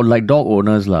dog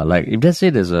owners. Like if let's say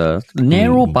there's a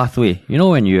narrow pathway,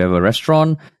 when you have a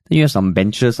restaurant, then you have some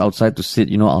benches outside to sit,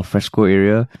 al fresco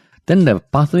area. Then the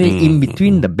pathway in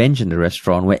between the bench and the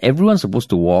restaurant where everyone's supposed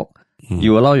to walk,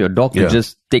 you allow your dog to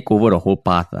just take over the whole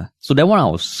path. So that one I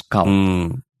will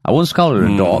scowl. I won't scowl at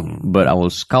the dog, but I will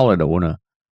scowl at the owner.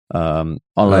 Then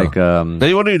why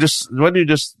don't you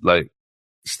just like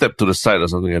step to the side or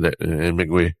something like that and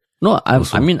make way? No, I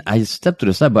step to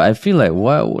the side, but I feel like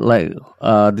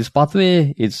this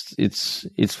pathway,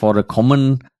 it's for the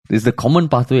common. It's the common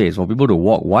pathway. It's for people to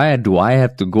walk. Why do I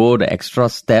have to go the extra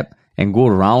step and go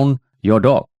around your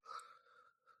dog?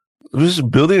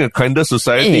 Just building a kinder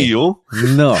society, yo.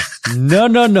 No.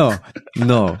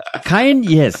 Kind,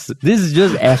 yes. This is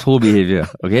just asshole behavior,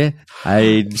 okay?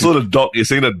 So you're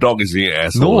saying the dog is being an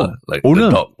asshole? No, like owner.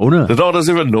 The dog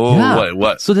doesn't even know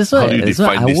what. So that's why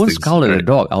I won't scowl at the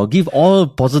dog. I'll give all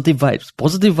positive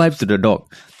vibes to the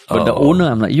dog. But the owner,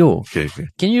 I'm like, okay.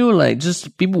 Can you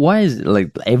why is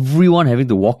everyone having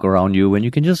to walk around you when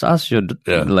you can just ask get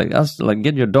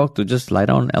your dog to just lie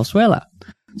down elsewhere,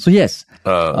 So yes,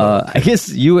 I guess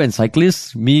you and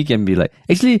cyclists, me can be like,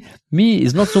 actually, me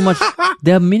is not so much.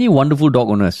 There are many wonderful dog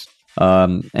owners.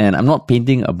 And I'm not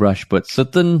painting a brush, but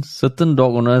certain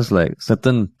dog owners, like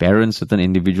certain parents, certain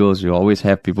individuals, you always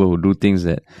have people who do things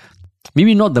that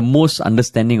maybe not the most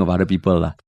understanding of other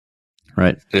people,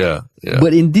 right? Yeah.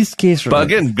 But in this case, but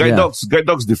again, guide dogs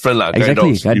different,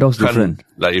 Exactly, guide dogs different.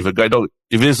 Like if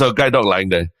it's a guide dog lying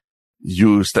there,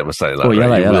 you step aside.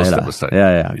 Step aside.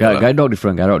 Yeah. Guide dog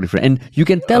different. And you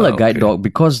can tell a guide dog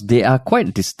because they are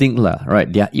quite distinct, right?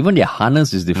 Even their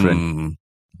harness is different.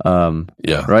 Right?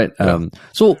 Yeah.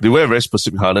 So they wear a very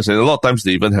specific harness, and a lot of times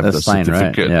they even have the sign,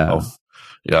 certificate right?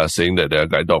 of saying that they're a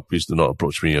guide dog, please do not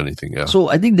approach me or anything. Yeah. So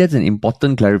I think that's an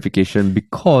important clarification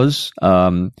because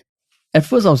at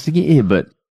first I was thinking, if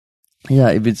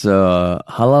it's a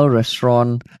halal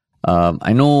restaurant,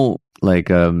 I know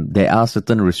there are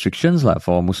certain restrictions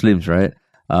for Muslims, right?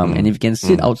 And if you can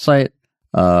sit outside,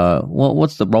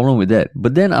 what's the problem with that?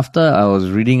 But then after I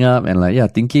was reading up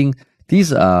and thinking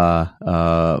these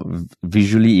are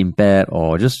visually impaired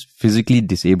or just physically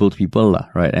disabled people,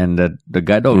 right? And the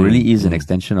guide dog really is an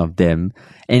extension of them,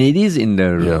 and it is in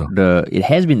it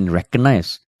has been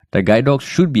recognized that guide dogs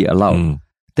should be allowed.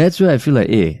 That's where I feel like,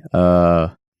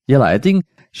 I think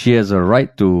she has a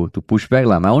right to push back.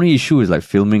 My only issue is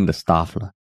filming the staff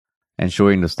and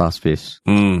showing the staff's face.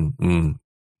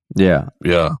 Yeah.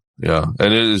 Yeah.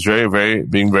 And it is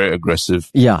being very aggressive.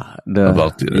 Yeah.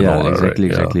 About it and all that, exactly,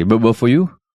 right? exactly. But for you?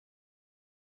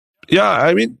 Yeah,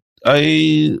 I mean,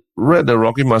 I read the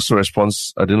Rocky Master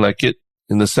response. I didn't like it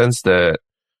in the sense that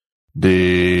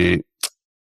they're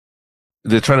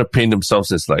trying to paint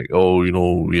themselves as like, oh,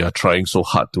 we are trying so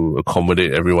hard to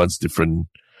accommodate everyone's different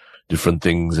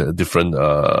things, different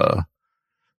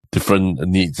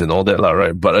needs and all that,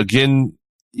 right? But again,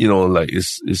 like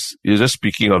you're just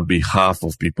speaking on behalf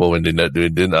of people when they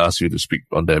didn't ask you to speak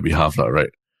on their behalf,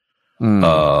 right?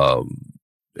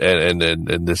 And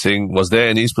they're saying, was there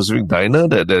any specific diner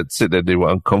that said that they were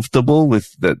uncomfortable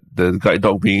with the guide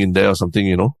dog being in there or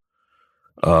something,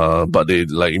 but they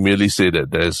like immediately say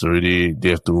that they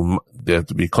have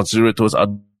to be considerate towards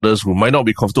others who might not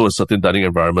be comfortable with certain dining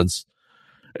environments.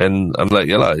 And I'm like,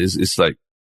 it's like,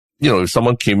 if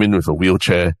someone came in with a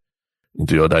wheelchair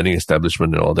into your dining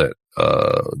establishment and all that,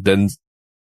 then,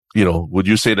 would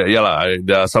you say that,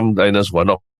 there are some diners who are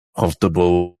not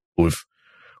comfortable with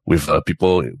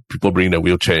people bringing their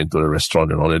wheelchair into the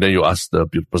restaurant and all that. Then you ask the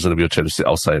person in the wheelchair to sit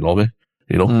outside and all that,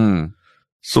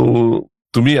 So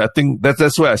to me, I think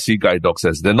that's where I see guide dogs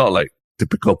as. They're not like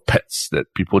typical pets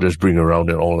that people just bring around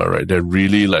and all that, right? They're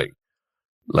really like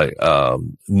a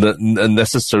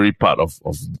necessary part of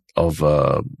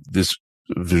this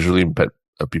visually impaired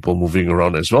people moving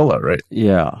around as well, right?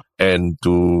 Yeah. And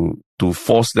to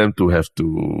force them to have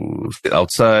to sit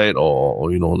outside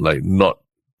or like not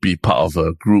be part of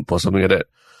a group or something like that.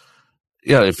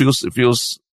 Yeah, it feels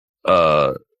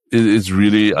it's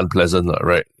really unpleasant,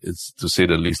 right? It's, to say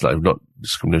the least, like, not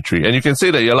discriminatory. And you can say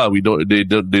that,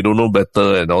 they don't know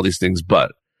better and all these things,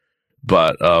 but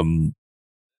then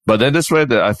that's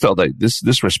where I felt like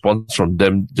this response from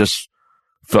them just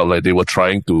felt like they were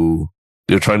trying to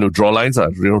draw lines,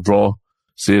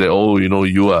 say that, oh,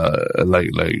 you are like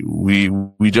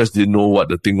we just didn't know what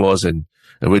the thing was and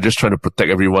we're just trying to protect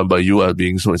everyone, but you are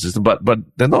being so insistent. But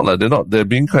they're not, they're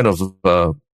being kind of,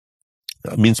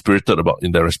 mean-spirited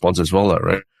in their response as well,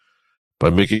 right?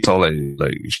 By making it sound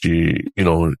like she,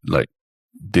 like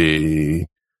they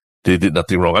did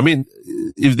nothing wrong. I mean,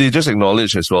 if they just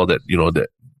acknowledge as well that, that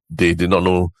they did not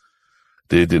know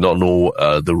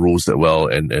the rules that well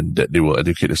and that they will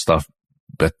educate the staff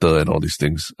better and all these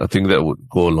things, I think that would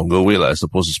go a longer way, as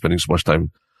opposed to spending so much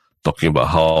time talking about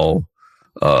how,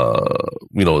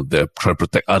 they're trying to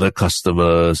protect other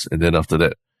customers, and then after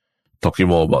that, talking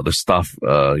more about the staff,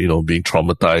 being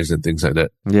traumatized and things like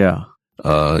that. Yeah.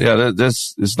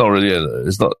 It's not really,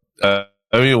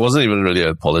 it wasn't even really an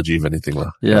apology, if anything.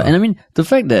 Yeah. And I mean, the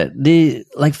fact that they,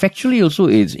 like, factually also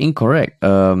it's incorrect.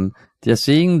 They're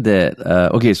saying that,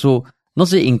 okay, so not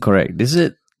say incorrect. They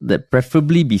said that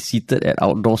preferably be seated at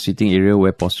outdoor seating area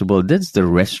where possible. That's the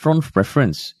restaurant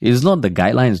preference. It's not the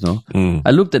guidelines, no?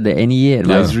 I looked at the NEA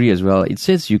advisory as well. It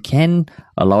says you can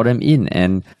allow them in.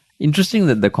 And interesting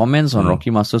that the comments on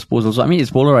Rocky Master's post also, I mean, it's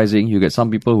polarizing. You get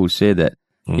some people who say that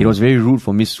it was very rude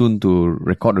for Miss Soon to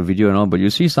record the video and all, but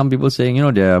you see some people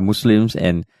saying, they're Muslims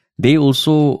and they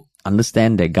also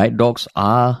understand that guide dogs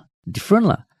are different,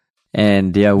 lah.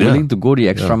 And they are willing to go the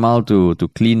extra mile to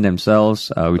clean themselves,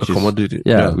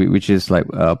 which is like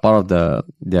part of the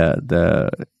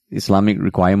Islamic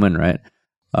requirement, right?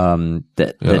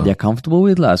 That they're comfortable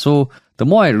with, lah. So the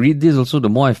more I read this, also the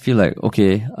more I feel like,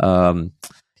 okay,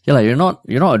 like you're not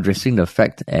addressing the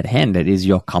fact at hand that is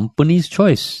your company's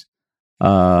choice.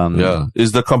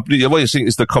 Is the company, what you're saying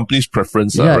is the company's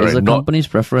preference, right? It's the company's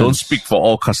preference. Don't speak for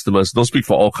all customers. Don't speak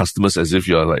for all customers as if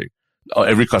you're like,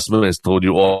 every customer has told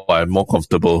you, oh, I'm more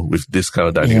comfortable with this kind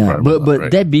of dining environment. But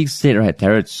right? That being said, right,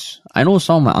 Terrence, I know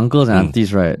some of my uncles and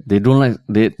aunties, right, they don't like,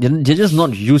 they're just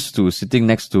not used to sitting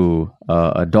next to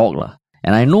a dog, lah.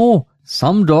 And I know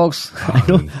some dogs,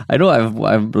 I know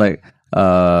I've like,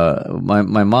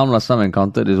 my mom last time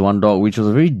encountered this one dog, which was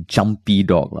a very jumpy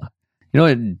dog, lah.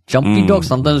 Jumpy dogs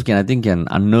sometimes can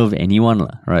unnerve anyone,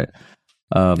 lah, right?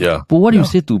 But what do you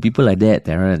say to people like that,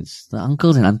 Terrence? The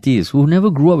uncles and aunties who never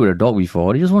grew up with a dog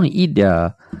before, they just want to eat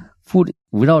their food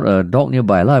without a dog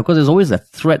nearby, lah, because there's always a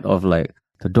threat of like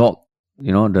the dog,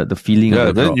 the feeling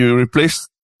of the dog. You replace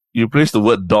the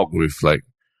word dog with like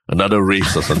another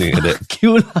race or something like that.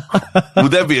 Cute.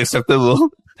 Would that be acceptable?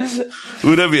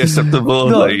 Would that be acceptable?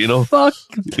 No, fuck.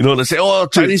 They say,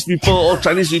 Chinese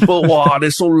people, wow, they're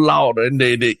so loud and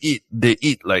they eat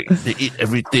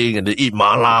everything and they eat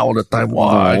mala all the time. Wow,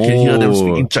 I can hear them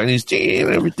speaking Chinese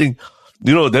and everything.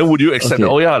 then would you accept,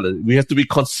 Okay. we have to be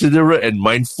considerate and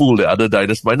mindful that other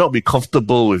diners might not be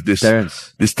comfortable with this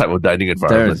type of dining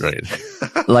environment,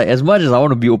 right? Like, as much as I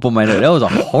want to be open-minded, that was a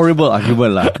horrible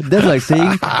argument, lah. That's like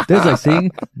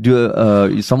saying,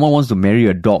 someone wants to marry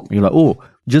a dog. You're like, oh,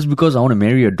 just because I want to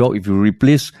marry a dog, if you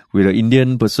replace with an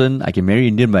Indian person, I can marry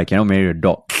Indian, but I cannot marry a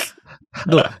dog.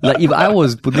 No, like, if I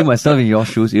was putting myself in your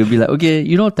shoes, it would be like, okay,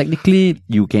 technically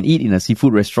you can eat in a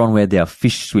seafood restaurant where there are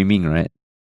fish swimming, right?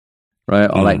 Right?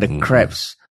 Or like the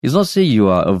crabs. It's not say you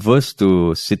are averse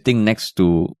to sitting next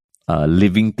to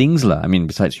living things, lah. I mean,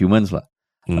 besides humans, lah.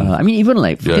 I mean, even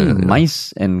like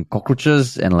mice and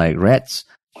cockroaches and like rats,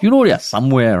 they are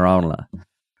somewhere around, lah.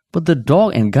 But the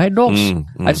dog and guide dogs,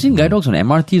 I've seen guide dogs on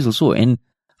MRTs also, and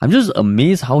I'm just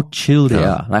amazed how chill they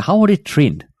are. Like, how are they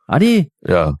trained? Are they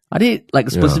like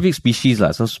specific species,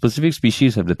 lah? So specific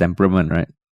species have the temperament, right?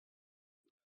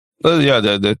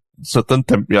 They're certain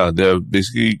they're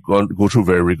basically go through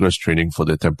very rigorous training for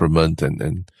their temperament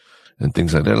and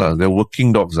things like that, lah. They're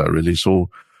working dogs, are really. So,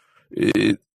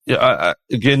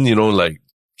 again, like,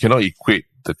 cannot equate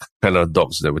the kind of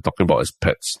dogs that we're talking about as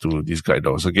pets to these guide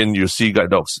dogs. Again, you see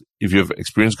guide dogs, if you've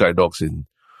experienced guide dogs in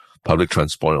public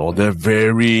transport, or they're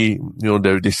very,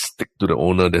 they stick to the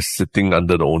owner, they're sitting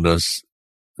under the owner's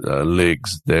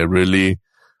legs, they're really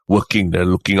working, they're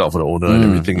looking out for the owner and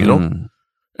everything,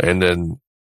 And then,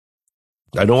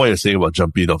 I know what you're saying about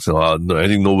jumpy dogs. No, I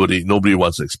think nobody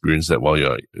wants to experience that while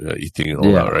you're eating and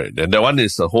all that, right? And that one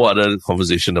is a whole other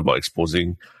conversation about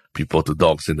exposing people to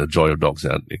dogs and the joy of dogs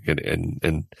and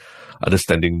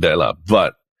understanding that, lah.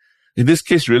 But in this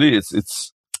case, really,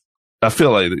 it's I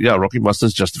feel like, Rocky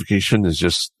Master's justification is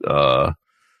just not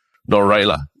right,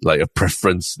 lah. Like a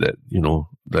preference that,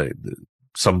 like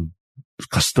some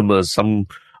customers, some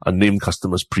unnamed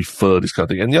customers prefer this kind of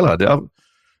thing. And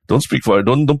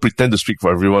don't pretend to speak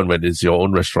for everyone when it's your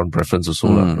own restaurant preference or so,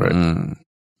 right?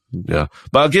 Yeah.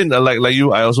 But again, like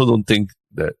you, I also don't think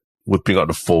that whipping out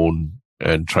the phone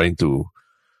and trying to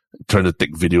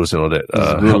take videos and all that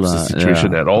helps the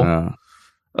situation at all.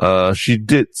 She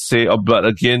did say, but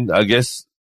again, I guess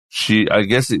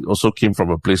it also came from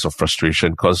a place of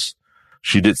frustration, because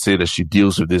she did say that she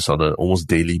deals with this on an almost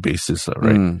daily basis,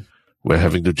 right? We're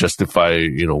having to justify,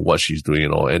 what she's doing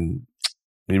and all, and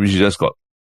maybe she just got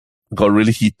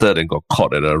really heated and got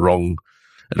caught at the wrong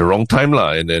time,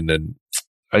 lah. And then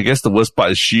I guess the worst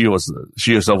part is she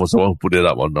herself was the one who put it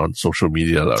up on social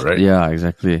media, lah, right? Yeah,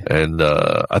 exactly. And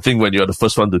I think when you're the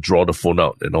first one to draw the phone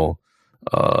out and all,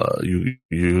 you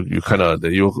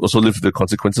also live the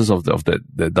consequences of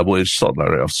that double-edged sword,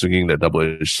 right? Of swinging that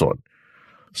double-edged sword.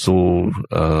 So,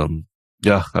 I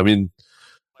mean,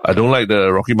 I don't like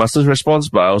the Rocky Master's response,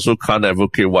 but I also can't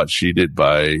advocate what she did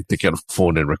by taking out the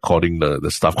phone and recording the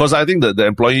stuff. Because I think that the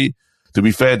employee, to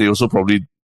be fair, they also probably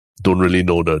don't really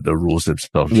know the rules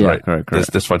themselves, right? Correct.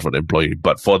 That's fine for the employee.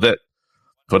 But for that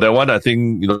one, I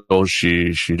think,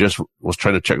 she just was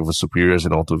trying to check with her superiors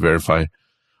and all to verify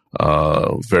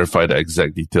the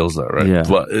exact details, right? Yeah.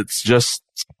 But it's just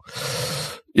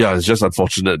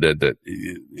unfortunate that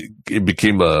it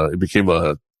became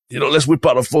a let's whip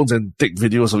out our phones and take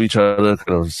videos of each other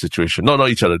kind of situation. Not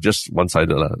each other, just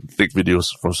one-sided. Take videos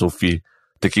from Sophie,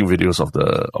 taking videos of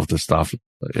the staff.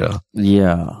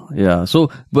 Yeah. So,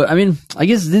 but I mean, I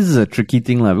guess this is a tricky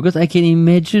thing, because I can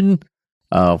imagine,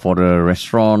 for the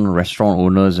restaurant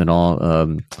owners and all,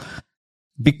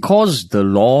 because the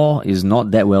law is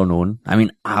not that well known. I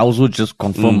mean, I also just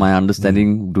confirm my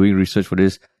understanding doing research for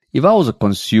this. If I was a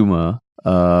consumer,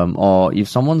 or if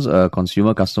someone's a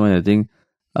consumer customer and everything,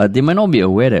 they might not be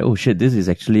aware that, oh shit, this is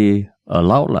actually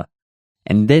allowed, lah.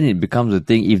 And then it becomes a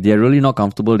thing. If they're really not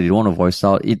comfortable, they don't want to voice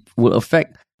out, it will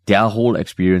affect their whole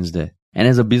experience there. And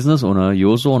as a business owner, you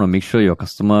also want to make sure your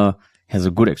customer has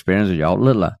a good experience with your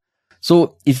outlet, lah.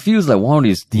 So it feels like one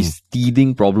of these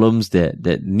teething problems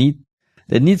that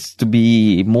needs to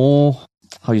be more,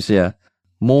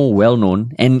 more well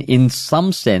known. And in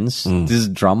some sense, this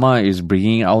drama is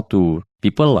bringing out to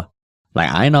people, lah. Like,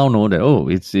 I now know that,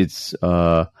 it's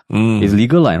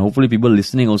legal, and hopefully people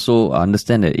listening also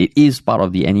understand that it is part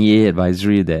of the NEA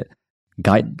advisory that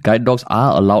guide dogs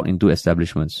are allowed into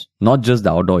establishments, not just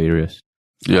the outdoor areas.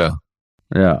 Yeah.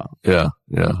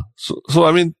 So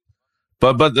I mean,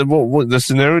 but the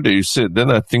scenario that you said,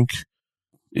 then I think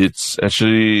it's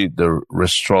actually the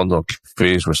restaurant or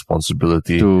cafe's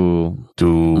responsibility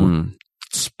to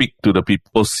speak to the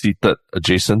people seated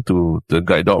adjacent to the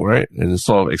guide dog, right? And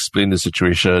sort of explain the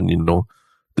situation,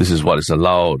 this is what is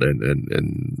allowed,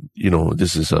 and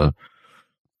this is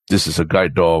a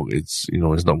guide dog. It's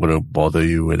not going to bother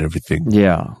you and everything.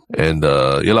 Yeah. And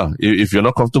if you're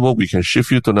not comfortable, we can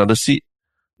shift you to another seat.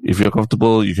 if you're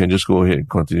comfortable, you can just go ahead and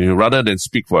continue rather than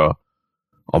speak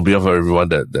on behalf of everyone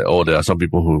that there are some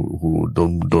people who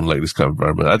don't like this kind of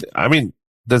environment. I mean,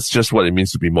 that's just what it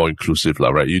means to be more inclusive,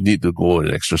 right? You need to go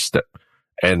an extra step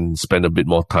and spend a bit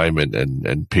more time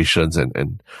and patience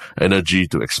and energy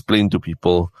to explain to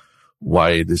people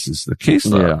why this is the case.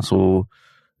 Yeah. So,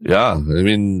 yeah, I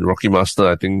mean, Rocky Master,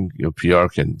 I think your PR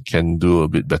can do a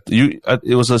bit better.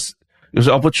 It was an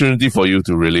opportunity for you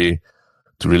to really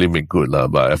make good,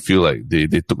 but I feel like they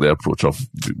took the approach of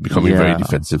becoming very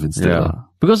defensive instead. Yeah.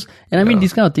 Because, and I mean,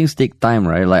 these kind of things take time,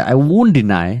 right? Like, I won't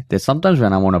deny that sometimes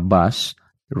when I'm on a bus,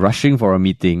 rushing for a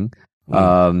meeting,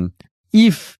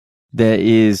 if there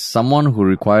is someone who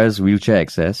requires wheelchair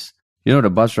access, the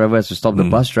bus driver has to stop. The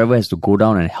bus driver has to go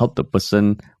down and help the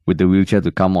person with the wheelchair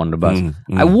to come on the bus.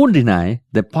 I won't deny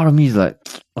that part of me is like,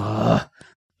 but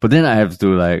then I have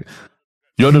to like...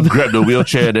 You want to grab the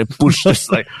wheelchair and then push,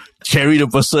 just like carry the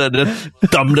person and then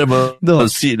dump them on the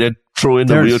seat and then throw in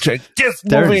the wheelchair. Just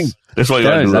moving! That's what you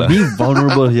want to do. I'm being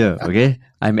vulnerable here, okay?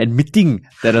 I'm admitting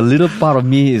that a little part of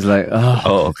me is like,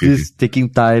 this is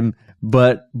taking time,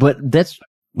 but that's...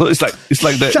 No, it's like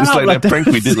that prank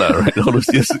we did, right? All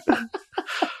those years.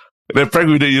 That prank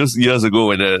we did years ago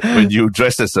when you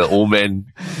dressed as an old man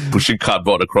pushing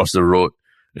cardboard across the road,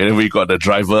 and then we got the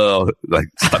driver like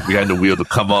stuck behind the wheel to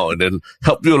come out and then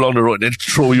help you along the road and then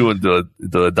throw you into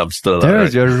the dumpster.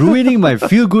 Terrence, right? You're ruining my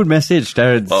feel-good message,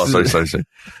 Terrence. Oh, sorry.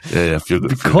 Yeah, feel good.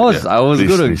 Because I was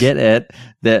going to get at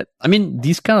that. I mean,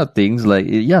 these kind of things, like,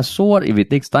 so what if it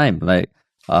takes time? Like,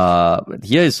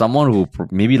 here is someone who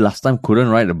maybe last time couldn't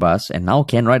ride the bus and now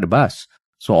can ride the bus.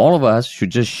 So all of us should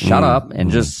just shut up and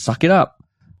just suck it up.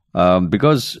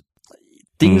 Because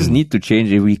things need to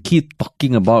change. If we keep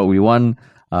talking about we want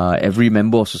every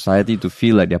member of society to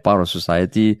feel like they're part of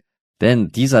society, then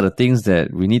these are the things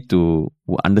that we need to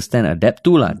understand, adapt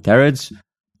to. Terrence,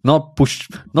 not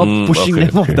pushing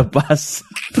them off the bus.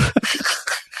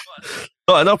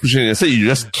 No, I'm not pushing it. I said you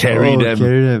just carry them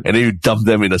and then you dump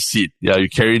them in a seat. Yeah, you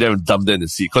carry them and dump them in the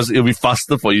seat because it'll be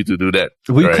faster for you to do that.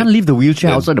 Well, you can't leave the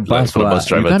wheelchair outside the bus.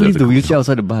 You can't leave the wheelchair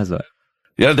outside the bus.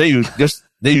 Yeah, then you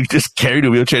just carry the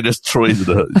wheelchair and just throw it into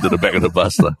the back of the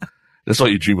bus. That's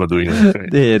what you dream of doing.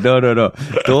 Right? Yeah, no.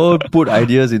 Don't put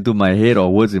ideas into my head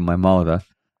or words in my mouth.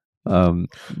 Yeah,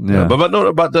 but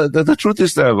the truth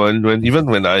is that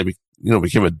when I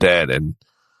became a dad and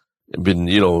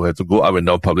had to go up and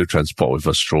down public transport with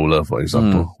a stroller, for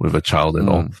example, with a child and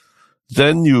all,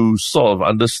 then you sort of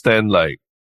understand like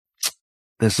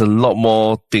there's a lot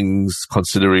more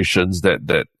considerations that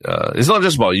it's not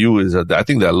just about you. I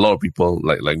think there are a lot of people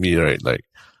like me, right? Like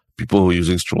people who are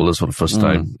using strollers for the first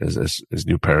time as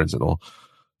new parents and all.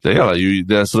 There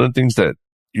are certain things that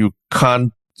you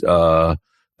can't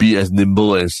be as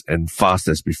nimble and fast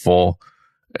as before,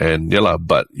 and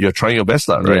but you're trying your best,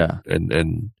 right? Yeah.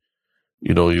 And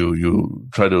you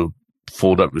try to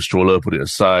fold up the stroller, put it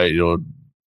aside,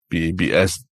 be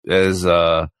as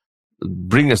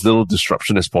bring as little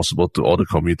disruption as possible to all the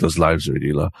commuters' lives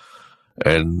already,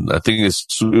 And I think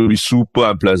it'll be super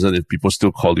unpleasant if people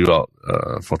still call you out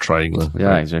for trying, Yeah,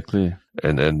 right? exactly.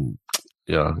 And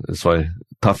that's why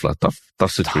tough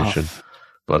situation. Tough.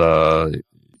 But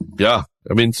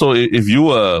I mean, so if you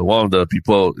were one of the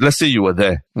people, let's say you were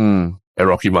there at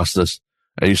Rocky Masters,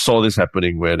 and you saw this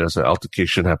happening where there's an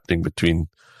altercation happening between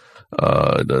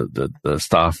the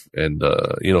staff and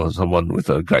someone with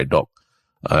a guide dog.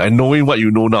 And knowing what you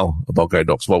know now about guide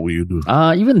dogs, what will you do?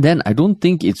 Even then, I don't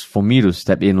think it's for me to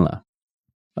step in.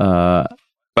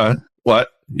 What?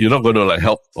 You're not going to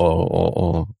help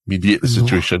or mediate the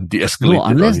situation, de-escalate No,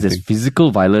 unless there's physical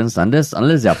violence, unless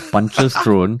there are punches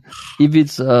thrown. If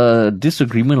it's a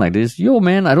disagreement like this,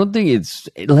 man, I don't think it's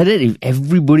like that. If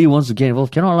everybody wants to get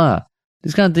involved, cannot .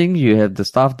 This kind of thing, you have the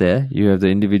staff there, you have the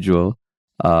individual.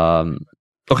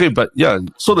 Okay, but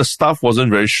so the staff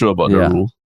wasn't very sure about the rule,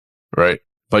 right?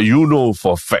 But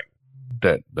for a fact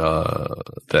that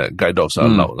that guide dogs are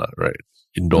allowed, right?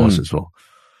 Indoors as well.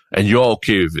 And you're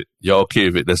okay with it. You're okay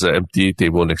with it. There's an empty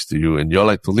table next to you, and you're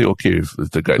totally okay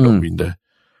with the guide dog being there.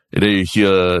 And then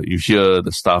you hear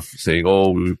the staff saying,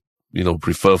 "Oh, we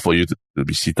prefer for you to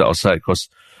be seated outside," because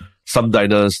some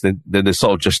diners then they're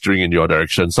sort of gesturing in your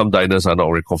direction. Some diners are not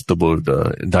very comfortable with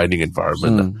the dining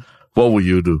environment. What will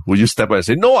you do? Will you step out and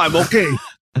say, "No, I'm okay"?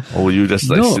 Or will you just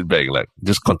sit back,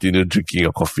 just continue drinking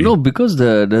your coffee? No, because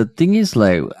the thing is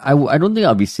I don't think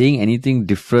I'll be saying anything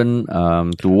different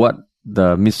to what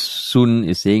the Miss Soon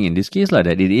is saying in this case, that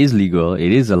it is legal,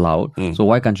 it is allowed, so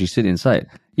why can't she sit inside?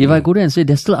 If I go there and say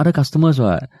there's still other customers,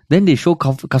 then they show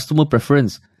customer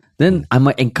preference. Then I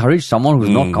might encourage someone who's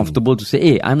not comfortable to say,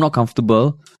 "Hey, I'm not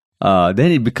comfortable.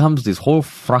 then it becomes this whole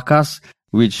fracas,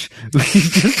 which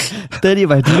just 30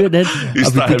 by 200, then You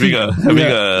start having a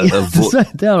vote.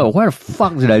 Then I'm like, why the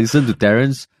fuck did I listen to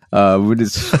Terrence with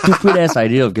this stupid ass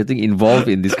idea of getting involved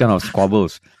in this kind of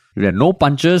squabbles? If there are no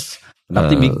punches,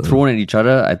 nothing being thrown at each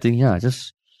other, I think,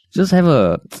 just have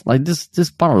a, like, this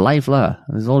part of life lah.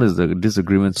 There's all this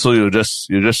disagreements. So you just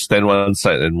stand one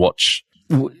side and watch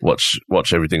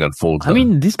everything unfold. I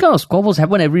mean, these kind of squabbles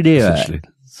happen every day. Right?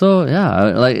 So yeah,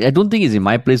 like, I don't think it's in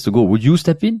my place to go. Would you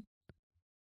step in?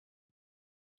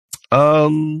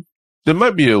 There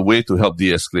might be a way to help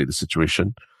de-escalate the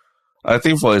situation. I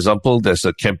think, for example, there's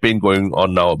a campaign going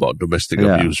on now about domestic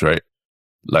abuse, right?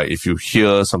 Like, if you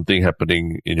hear something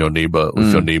happening in your neighbor,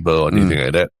 with your neighbor or anything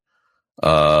like that,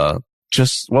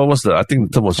 just, what was I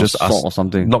think the term was just ask, or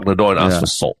something. Knock the door and ask for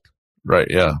salt. Right,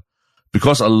 yeah.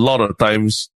 Because a lot of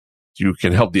times you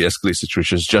can help de-escalate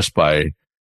situations just by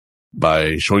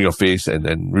showing your face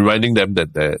and reminding them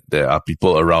that there are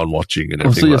people around watching and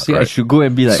everything. So you're saying I should go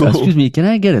and be like, excuse me, can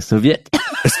I get a serviette?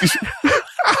 Excuse me.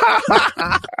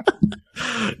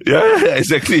 yeah,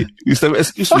 exactly. You say,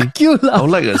 excuse me. Fuck you, I would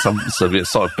like some serviette,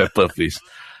 salt and pepper, please.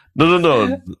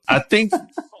 No. I think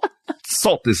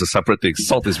salt is a separate thing.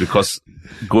 Salt is because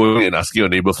going and asking your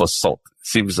neighbor for salt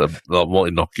seems a lot more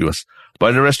innocuous.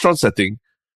 But in a restaurant setting,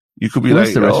 you could be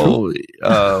Where's like,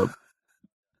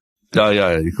 the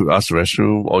yeah, you could ask the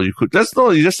restroom, or you could,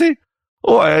 you just say,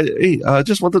 I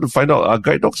just wanted to find out, are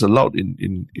guide dogs allowed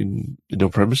in your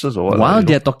premises or what? While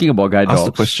they're talking about guide dogs. Ask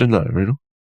the question, you know.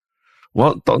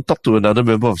 Well, talk to another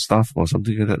member of staff or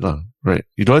something like that, right?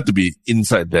 You don't have to be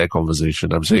inside their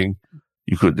conversation. I'm saying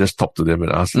you could just talk to them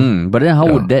and ask them. But then how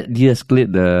would that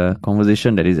de-escalate the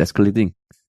conversation that is escalating?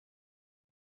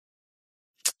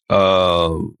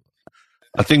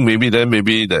 I think maybe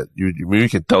that you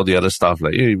can tell the other staff,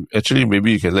 like, hey, actually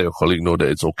maybe you can let your colleague know that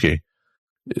it's okay.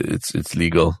 It's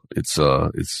legal. It's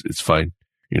fine.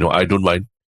 You know, I don't mind.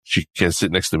 She can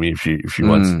sit next to me if she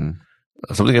wants.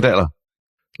 Something like that lah.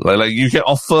 Like you can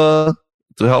offer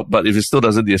to help, but if it still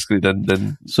doesn't de-escalate,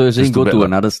 then so you're saying go to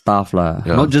another staff lah,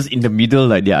 not just in the middle,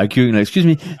 like they're arguing, like, excuse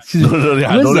me, no,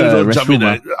 don't jump in.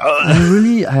 I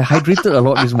hydrated a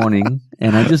lot this morning,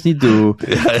 and I just need to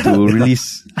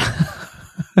release.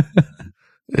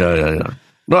 Yeah.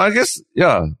 No, I guess,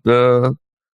 I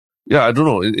don't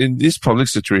know. In these public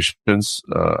situations,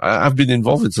 I've been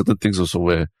involved in certain things also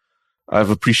where I've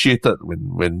appreciated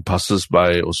when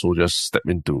passers-by also just step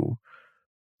in to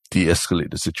de-escalate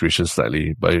the situation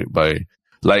slightly by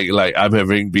like I'm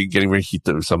been getting very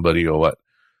heated with somebody or what.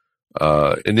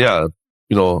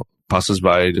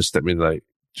 Passers-by just step in, like,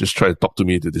 just try to talk to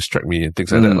me to distract me and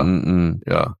things like that.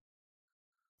 Yeah.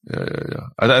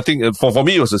 And I think for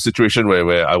me, it was a situation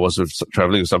where I was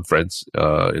traveling with some friends,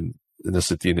 in the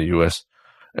city in the US.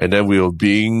 And then we were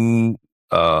being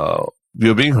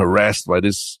harassed by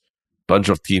this bunch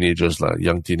of teenagers, like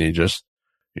young teenagers,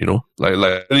 you know, like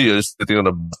you're just sitting on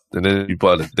a bus and then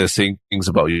people they're saying things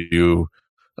about you,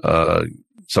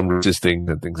 some racist things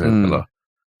and things like that.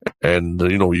 And,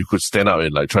 you could stand out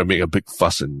and like try and make a big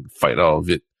fuss and fight out of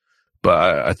it.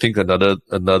 But I think another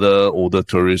older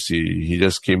tourist, he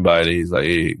just came by and he's like,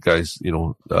 hey guys,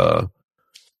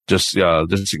 just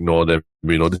ignore them.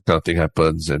 This kind of thing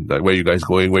happens, and like, where you guys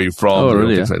going? Where you from?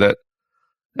 Really? Things like that.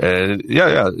 And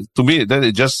to me, then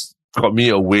it just got me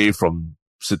away from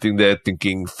sitting there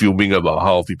fuming about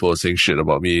how people are saying shit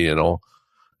about me and all,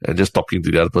 and just talking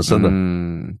to the other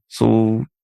person. So,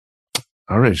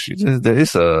 Arish, there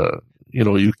is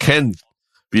you can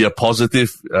be a positive,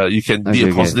 you can be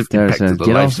a positive impact to the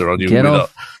lives around you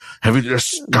without having to just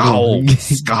scowl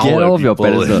get off your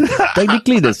pedestal.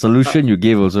 Technically, the solution you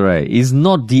gave also, right, is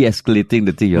not de-escalating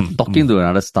the thing. You're talking to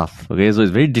another staff. Okay, so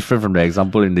it's very different from the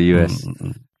example in the US.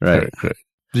 Right. Correct.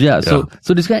 Yeah. So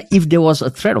this guy, if there was a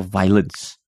threat of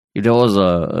violence, if there was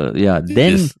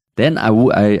then I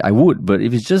would. But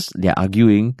if it's just they're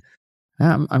arguing,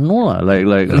 I'm no like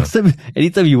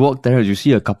anytime you walk there, you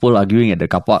see a couple arguing at the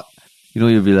car park.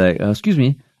 You'll be like, excuse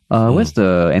me, where's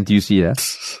the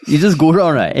NTUC? You just go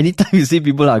around, right? Anytime you see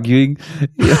people arguing,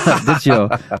 that's your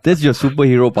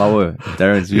superhero power,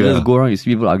 Terrence. You just go around, you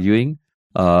see people arguing,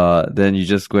 then you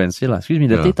just go and say, excuse me,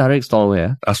 the teh tarik stall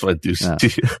where? That's what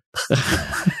NTUC.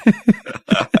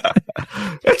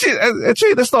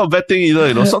 Actually, that's not a bad thing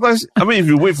either. Sometimes, if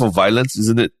you wait for violence,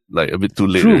 isn't it like a bit too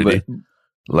late already?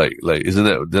 Like, isn't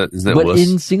that but worse?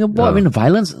 In Singapore,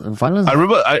 violence. I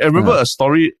remember a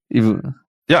story.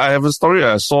 I have a story.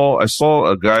 I saw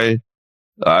a guy.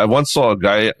 I once saw a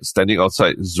guy standing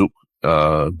outside Zouk,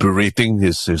 berating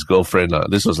his girlfriend.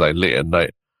 This was like late at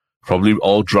night, probably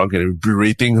all drunk and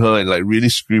berating her and like really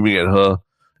screaming at her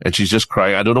and she's just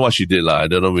crying. I don't know what she did, I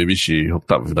don't know, maybe she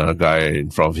hooked up with another guy in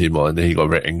front of him, and then he got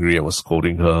very angry and was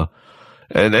scolding her.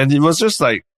 And it was just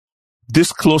like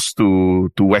this close to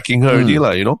whacking her already,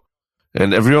 you know?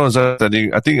 And everyone was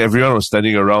standing, I think everyone was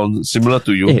standing around similar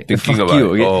to you, thinking about,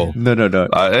 you, okay? oh. No.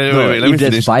 Wait, let me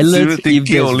finish. Violence,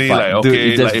 thinking only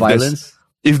if there's violence.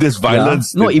 If there's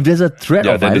violence. No, if there's a threat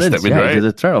of violence. If there's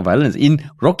a threat of violence. In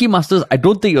Rocky Masters, I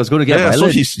don't think it was going to get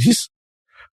violent. So he's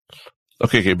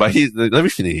okay, but let me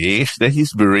finish. Then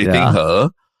he's berating her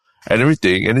and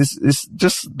everything. And it's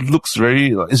just looks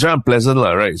it's very unpleasant,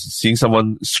 right? Seeing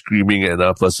someone screaming at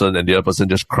another person and the other person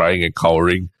just crying and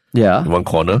cowering in one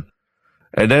corner.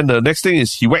 And then the next thing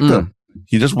is he whacked her.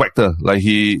 He just whacked her. Like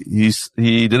he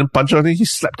didn't punch her, I think he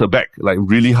slapped her back, like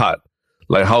really hard.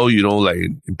 Like how, you know, like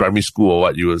in primary school or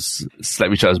what, you would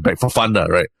slap each other's back for fun,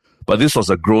 right? But this was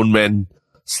a grown man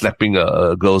slapping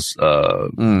a girl's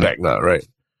back, right?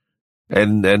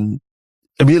 And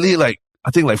immediately, like,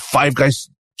 I think like 5 guys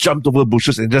jumped over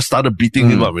bushes and just started beating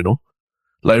him up, you know?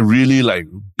 Like really like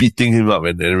beating him up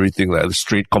and everything, like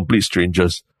complete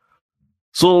strangers.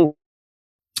 So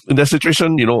in that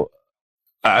situation, you know,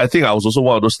 I think I was also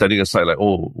one of those standing aside like,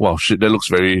 oh, wow, shit, it looks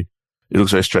very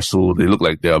stressful. They look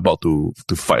like they're about to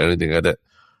fight or anything like that.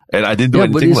 And I didn't do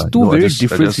anything. But it's two very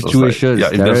different situations.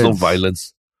 Like, if there's no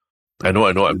violence. I know.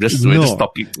 I'm just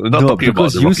talking. We're not talking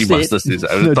about the Rocky Masters.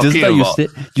 I'm talking about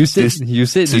this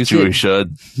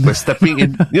situation. We're stepping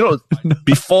in. You know,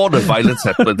 before the violence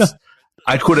happens,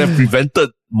 I could have prevented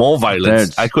more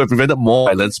violence. I could have prevented more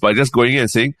violence by just going in and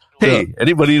saying, hey,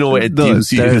 anybody know where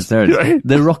NTUC is? Right?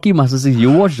 The Rocky Masters,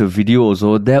 you watch the video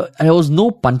also, there was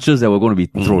no punches that were going to be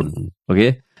thrown.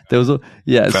 Okay? There was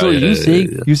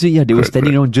you say they were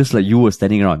standing around just like you were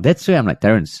standing around. That's where I'm like,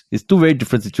 Terrence, it's two very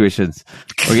different situations.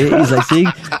 Okay? It's like saying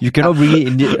you cannot bring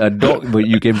in a dog, but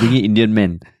you can bring in Indian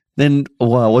men. Then,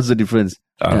 wow, what's the difference?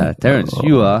 Terrence,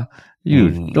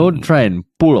 you don't try and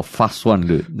pull a fast one,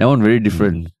 dude. That one very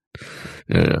different.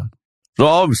 Yeah. So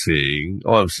all I'm saying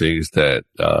is that,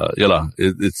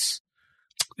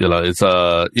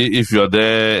 if you're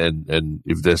there and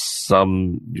if there's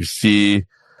you see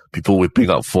people whipping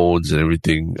out phones and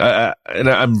everything,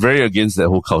 I'm very against that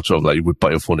whole culture of like you whip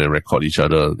out your phone and record each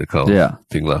other, that kind of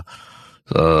thing, lah.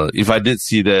 If I did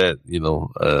see that, you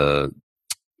know,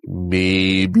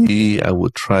 maybe I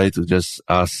would try to just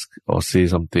ask or say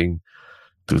something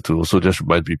to also just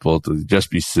remind people to just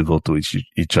be civil to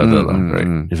each other,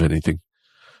 right? If anything.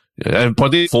 Yeah, and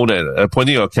pointing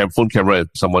your phone camera at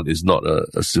someone is not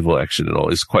a civil action at all.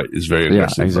 It's very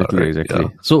aggressive. Exactly. Yeah.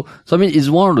 So I mean, it's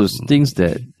one of those things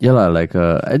that,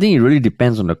 I think it really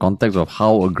depends on the context of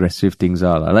how aggressive things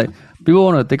are. Like, people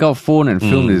want to take out phone and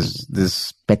film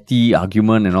this petty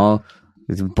argument and all.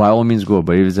 By all means go.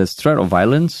 But if there's threat of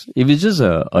violence, if it's just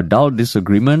a adult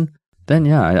disagreement, then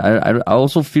I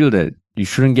also feel that you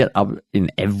shouldn't get up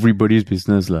in everybody's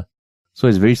business, lah. So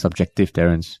it's very subjective,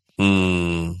 Terrence.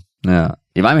 Yeah.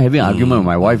 If I'm having an argument with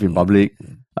my wife in public,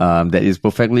 that is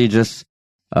perfectly just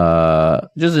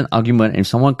an argument. If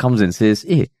someone comes and says,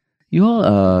 "Hey, you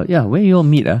all, where you all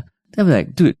meet?" Then I'm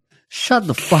like, dude, shut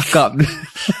the fuck up.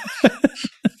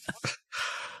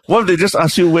 What if they just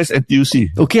ask you where's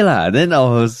NTUC? Okay lah. Then I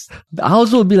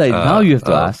also would be like, now you have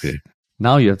to ask. Okay.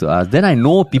 Now you have to ask. Then I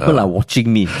know people are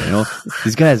watching me. You know,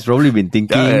 this guy has probably been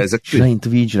thinking, exactly. Should I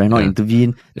intervene? Should I not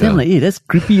intervene? Then I'm like, hey, that's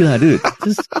creepy, lah, dude.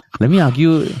 Just let me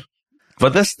argue.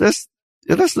 But that's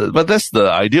the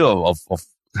idea of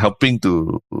helping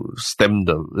to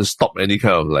stop any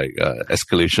kind of like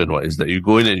escalation. What is that? You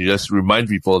go in and you just remind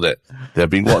people that they're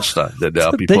being watched. That there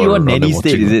are people. Tell you what nanny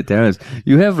state is it, Terrence?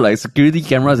 You have like security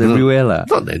cameras everywhere, lah.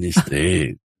 Not nanny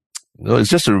state. No,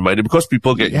 it's just a reminder because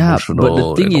people get emotional. But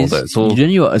the thing is, then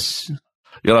you are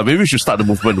maybe we should start the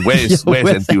movement. Where's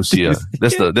NTUC?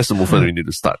 That's the movement we need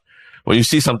to start. When you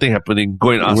see something happening,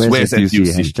 go and ask, where's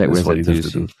NTUC? That's what you have to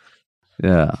do.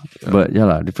 Yeah. But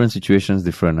different situations,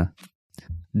 different.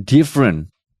 Different.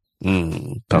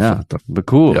 Tough. But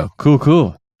cool. Yeah.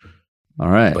 Cool. All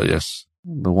right. But yes.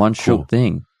 The one shot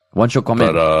thing. One shot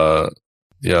comment. But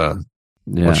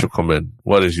one shot comment.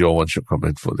 What is your one shot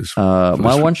comment for this?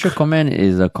 My one shot comment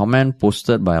is a comment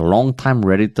posted by a long-time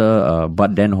Redditor,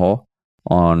 Bud Denho,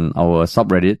 on our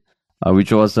subreddit,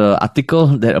 which was an article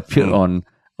that appeared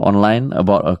online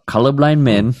about a colorblind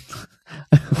man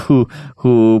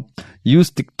who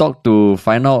used TikTok to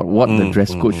find out what the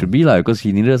dress code should be like, because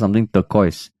he needed something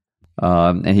turquoise.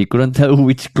 And he couldn't tell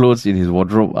which clothes in his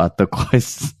wardrobe are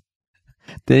turquoise.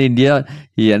 Then in the end,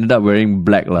 he ended up wearing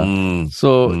black lah.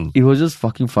 It was just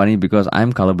fucking funny because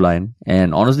I'm colorblind,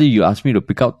 and honestly, you ask me to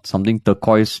pick out something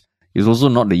turquoise is also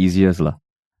not the easiest lah.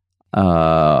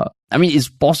 I mean, it's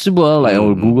possible. Like, I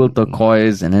will Google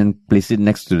turquoise and then place it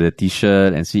next to the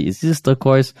t-shirt and see, is this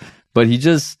turquoise? But he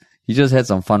just had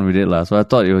some fun with it, lah. So I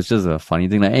thought it was just a funny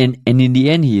thing. Like, and in the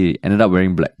end, he ended up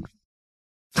wearing black.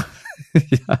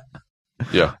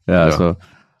 Yeah. So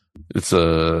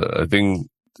I think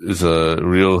it's a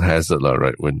real hazard, lah,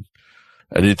 right? When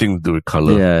anything to do with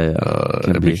color,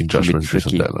 and making judgments based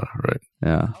on that, lah, right?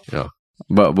 Yeah.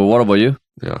 But what about you?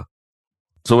 Yeah.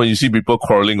 So when you see people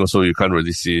quarreling also, you can't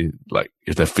really see, like,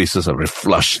 if their faces are very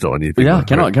flushed or anything. Yeah, like,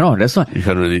 cannot. That's why. You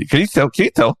can't really, can you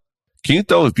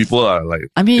tell if people are like,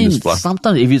 I mean,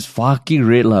 sometimes if it's fucking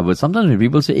red, lah, but sometimes when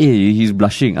people say, hey, he's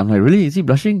blushing, I'm like, really? Is he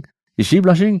blushing? Is she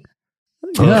blushing?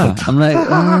 Yeah. I'm like,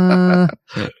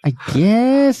 I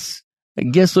guess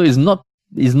so. It's not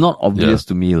obvious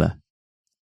to me, lah.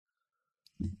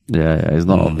 Yeah, it's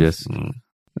not obvious.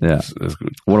 Yeah. That's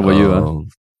good. What about you?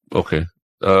 Okay.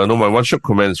 No, my one-shot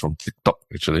comment is from TikTok,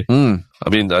 actually. I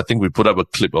mean, I think we put up a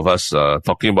clip of us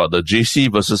talking about the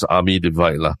JC versus Army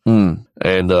divide.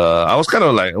 And I was kind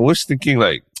of like, I was thinking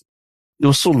like, it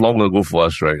was so long ago for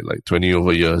us, right? Like 20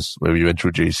 over years where we went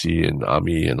through JC and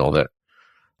Army and all that.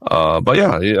 But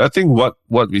yeah, I think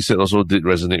what we said also did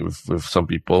resonate with some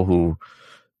people who,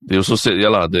 they also said,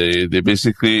 they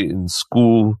basically in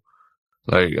school,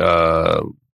 like,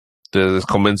 there's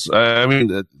comments. I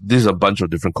mean, there's a bunch of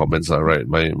different comments, right?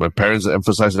 My parents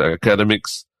emphasized that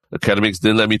academics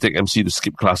didn't let me take MC to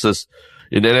skip classes.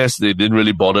 In NS, they didn't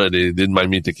really bother. They didn't mind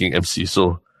me taking MC.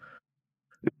 So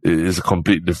it's a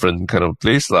complete different kind of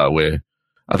place, where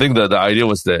I think the idea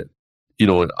was that,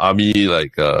 Army,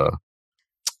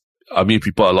 Army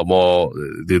people are a lot more,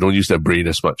 they don't use their brain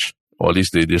as much, or at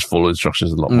least they just follow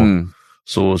instructions a lot more.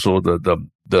 So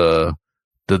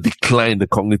the decline, the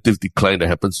cognitive decline that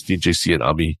happens between JC and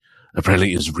Army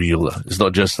apparently is real. It's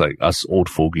not just like us old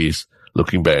fogies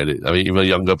looking back at it. I mean, even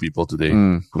younger people today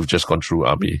who've just gone through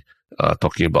Army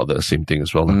talking about the same thing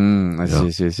as well. I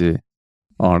see.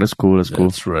 Oh, that's cool.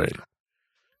 That's right.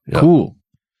 Yeah. Cool.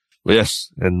 But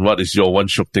yes, and what is your one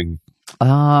shock thing?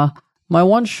 My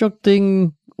one shock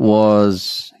thing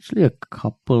was actually a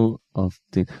couple of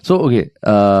things. So, okay,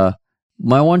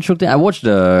 my one shock thing, I watched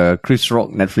the Chris Rock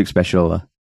Netflix special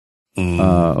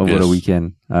over the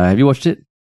weekend. Have you watched it?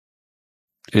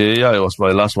 Yeah, it was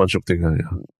my last one shock thing.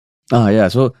 Yeah.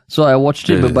 So I watched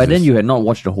it, but by then you had not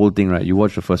watched the whole thing, right? You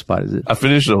watched the first part, is it? I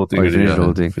finished the whole thing. Finished the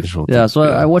whole thing. Yeah, so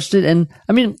I watched it, and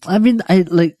I mean,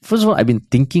 first of all, I've been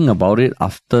thinking about it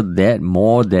after that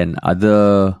more than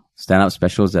other stand-up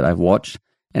specials that I've watched.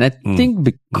 And I think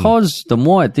because the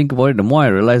more I think about it, the more I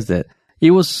realize that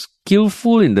he was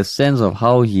skillful in the sense of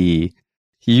how he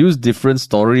used different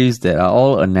stories that are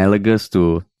all analogous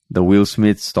to the Will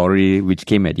Smith story, which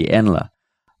came at the end, lah.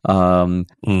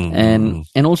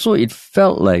 And also it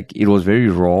felt like it was very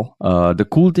raw. The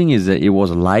cool thing is that it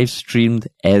was live streamed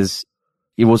as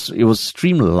it was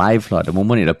streamed live, lah, the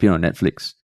moment it appeared on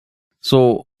Netflix.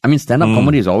 So, I mean, stand-up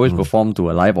comedy is always performed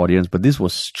to a live audience, but this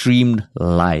was streamed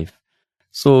live.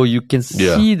 So you can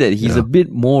see that he's a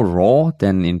bit more raw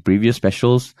than in previous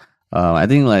specials. I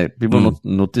think like people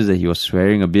noticed that he was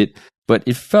swearing a bit, but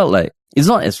it felt like it's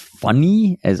not as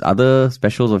funny as other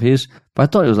specials of his. But I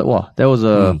thought it was like, wow, that was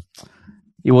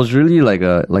it was really like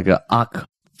a arc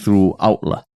throughout,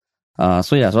 lah.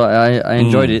 So I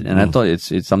enjoyed it, and I thought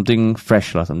it's something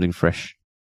fresh, lah, something fresh.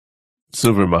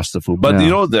 So very masterful. But you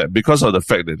know that because of the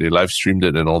fact that they live streamed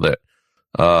it and all that,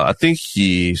 I think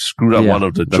he screwed up one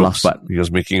of the jokes he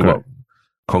was making about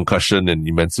concussion and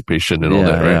emancipation and all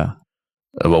that, right? Yeah.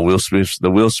 About the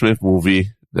Will Smith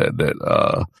movie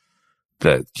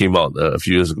that came out a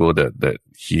few years ago that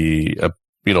he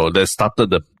that started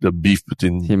the beef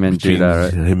between him and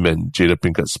Jada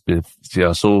Pinkett Smith.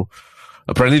 Yeah, so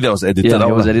apparently that was edited out.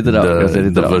 It was edited out.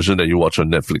 The version that you watch on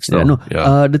Netflix now.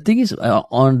 The thing is,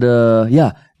 on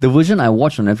the version I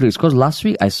watched on Netflix, because last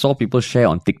week I saw people share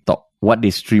on TikTok what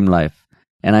they stream live,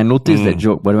 and I noticed that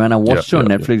joke. But when I watched it on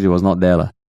Netflix, it was not there,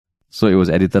 lah. So it was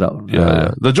edited out.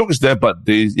 Yeah. The joke is there, but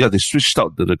they switched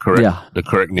out the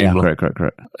correct name. Yeah, correct.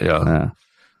 Yeah.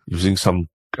 Using some,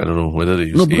 I don't know whether they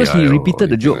use No, because AI he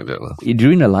repeated the joke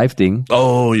during the live thing.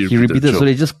 Oh, he repeated, so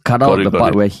they just cut out the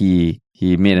part where he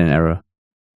made an error.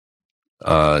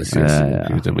 I see.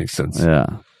 Okay, that makes sense. Yeah.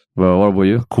 Well, what about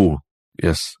you? Cool.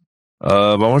 Yes.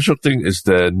 My one shot thing is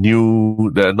not new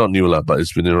lah, but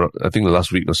it's been I think the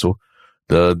last week or so.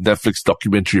 The Netflix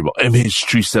documentary about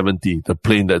MH370, the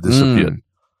plane that disappeared.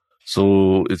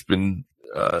 So it's been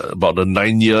about the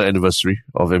 9-year anniversary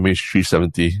of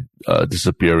MH370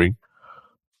 disappearing.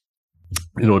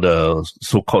 The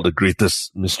so-called the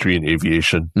greatest mystery in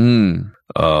aviation. Mm.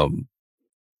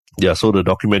 So the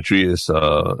documentary is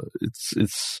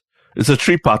it's a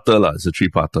three-parter lah. It's a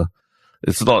three-parter.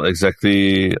 It's not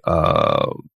exactly,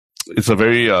 it's a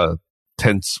very,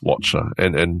 tense watch,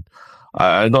 and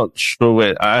I'm not sure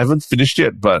where, I haven't finished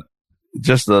yet, but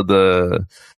just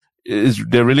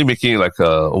they're really making it like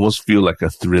almost feel like a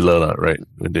thriller, right?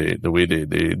 When the way they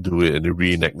do it and they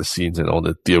reenact the scenes and all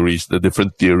the theories, the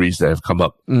different theories that have come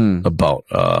up about,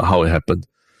 how it happened.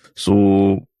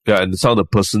 So, yeah, and some of the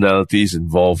personalities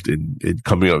involved in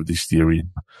coming up with this theory.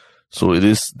 So it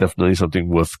is definitely something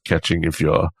worth catching if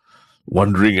you're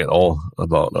wondering at all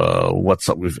about what's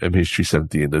up with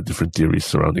MH370 and the different theories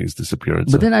surrounding its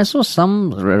disappearance. But then I saw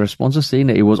some responses saying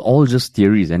that it was all just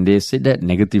theories, and they said that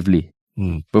negatively.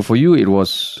 But for you, it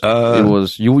was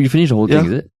you finished the whole thing,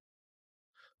 is it?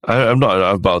 I'm not.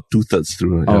 I'm about 2/3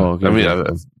 through. Yeah. Oh, okay. I mean, I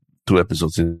have 2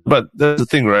 episodes in, but that's the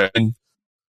thing, right?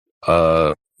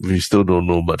 We still don't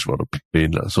know much about the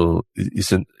plane, so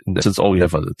it's in essence all we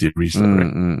have are the theories,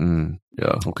 right?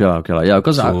 Yeah. Okay. Yeah,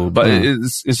 because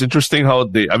it's interesting how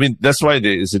I mean, that's why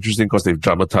it's interesting because they've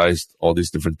dramatized all these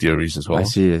different theories as well. I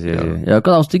see. Yeah,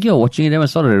 because I was thinking of watching it, then I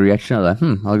saw the reaction. I was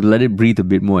like, I'll let it breathe a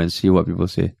bit more and see what people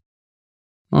say.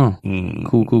 Oh,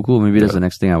 cool. Maybe that's the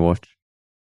next thing I watch.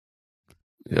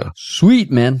 Yeah.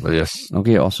 Sweet, man. But yes.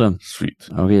 Okay, awesome. Sweet.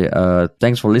 Okay,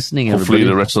 thanks for listening, hopefully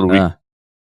everybody. The rest of the week.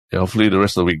 Yeah, hopefully the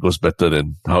rest of the week goes better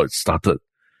than how it started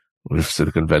with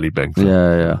Silicon Valley Bank.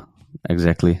 Yeah,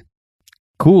 exactly.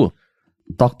 Cool.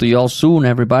 Talk to y'all soon,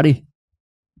 everybody.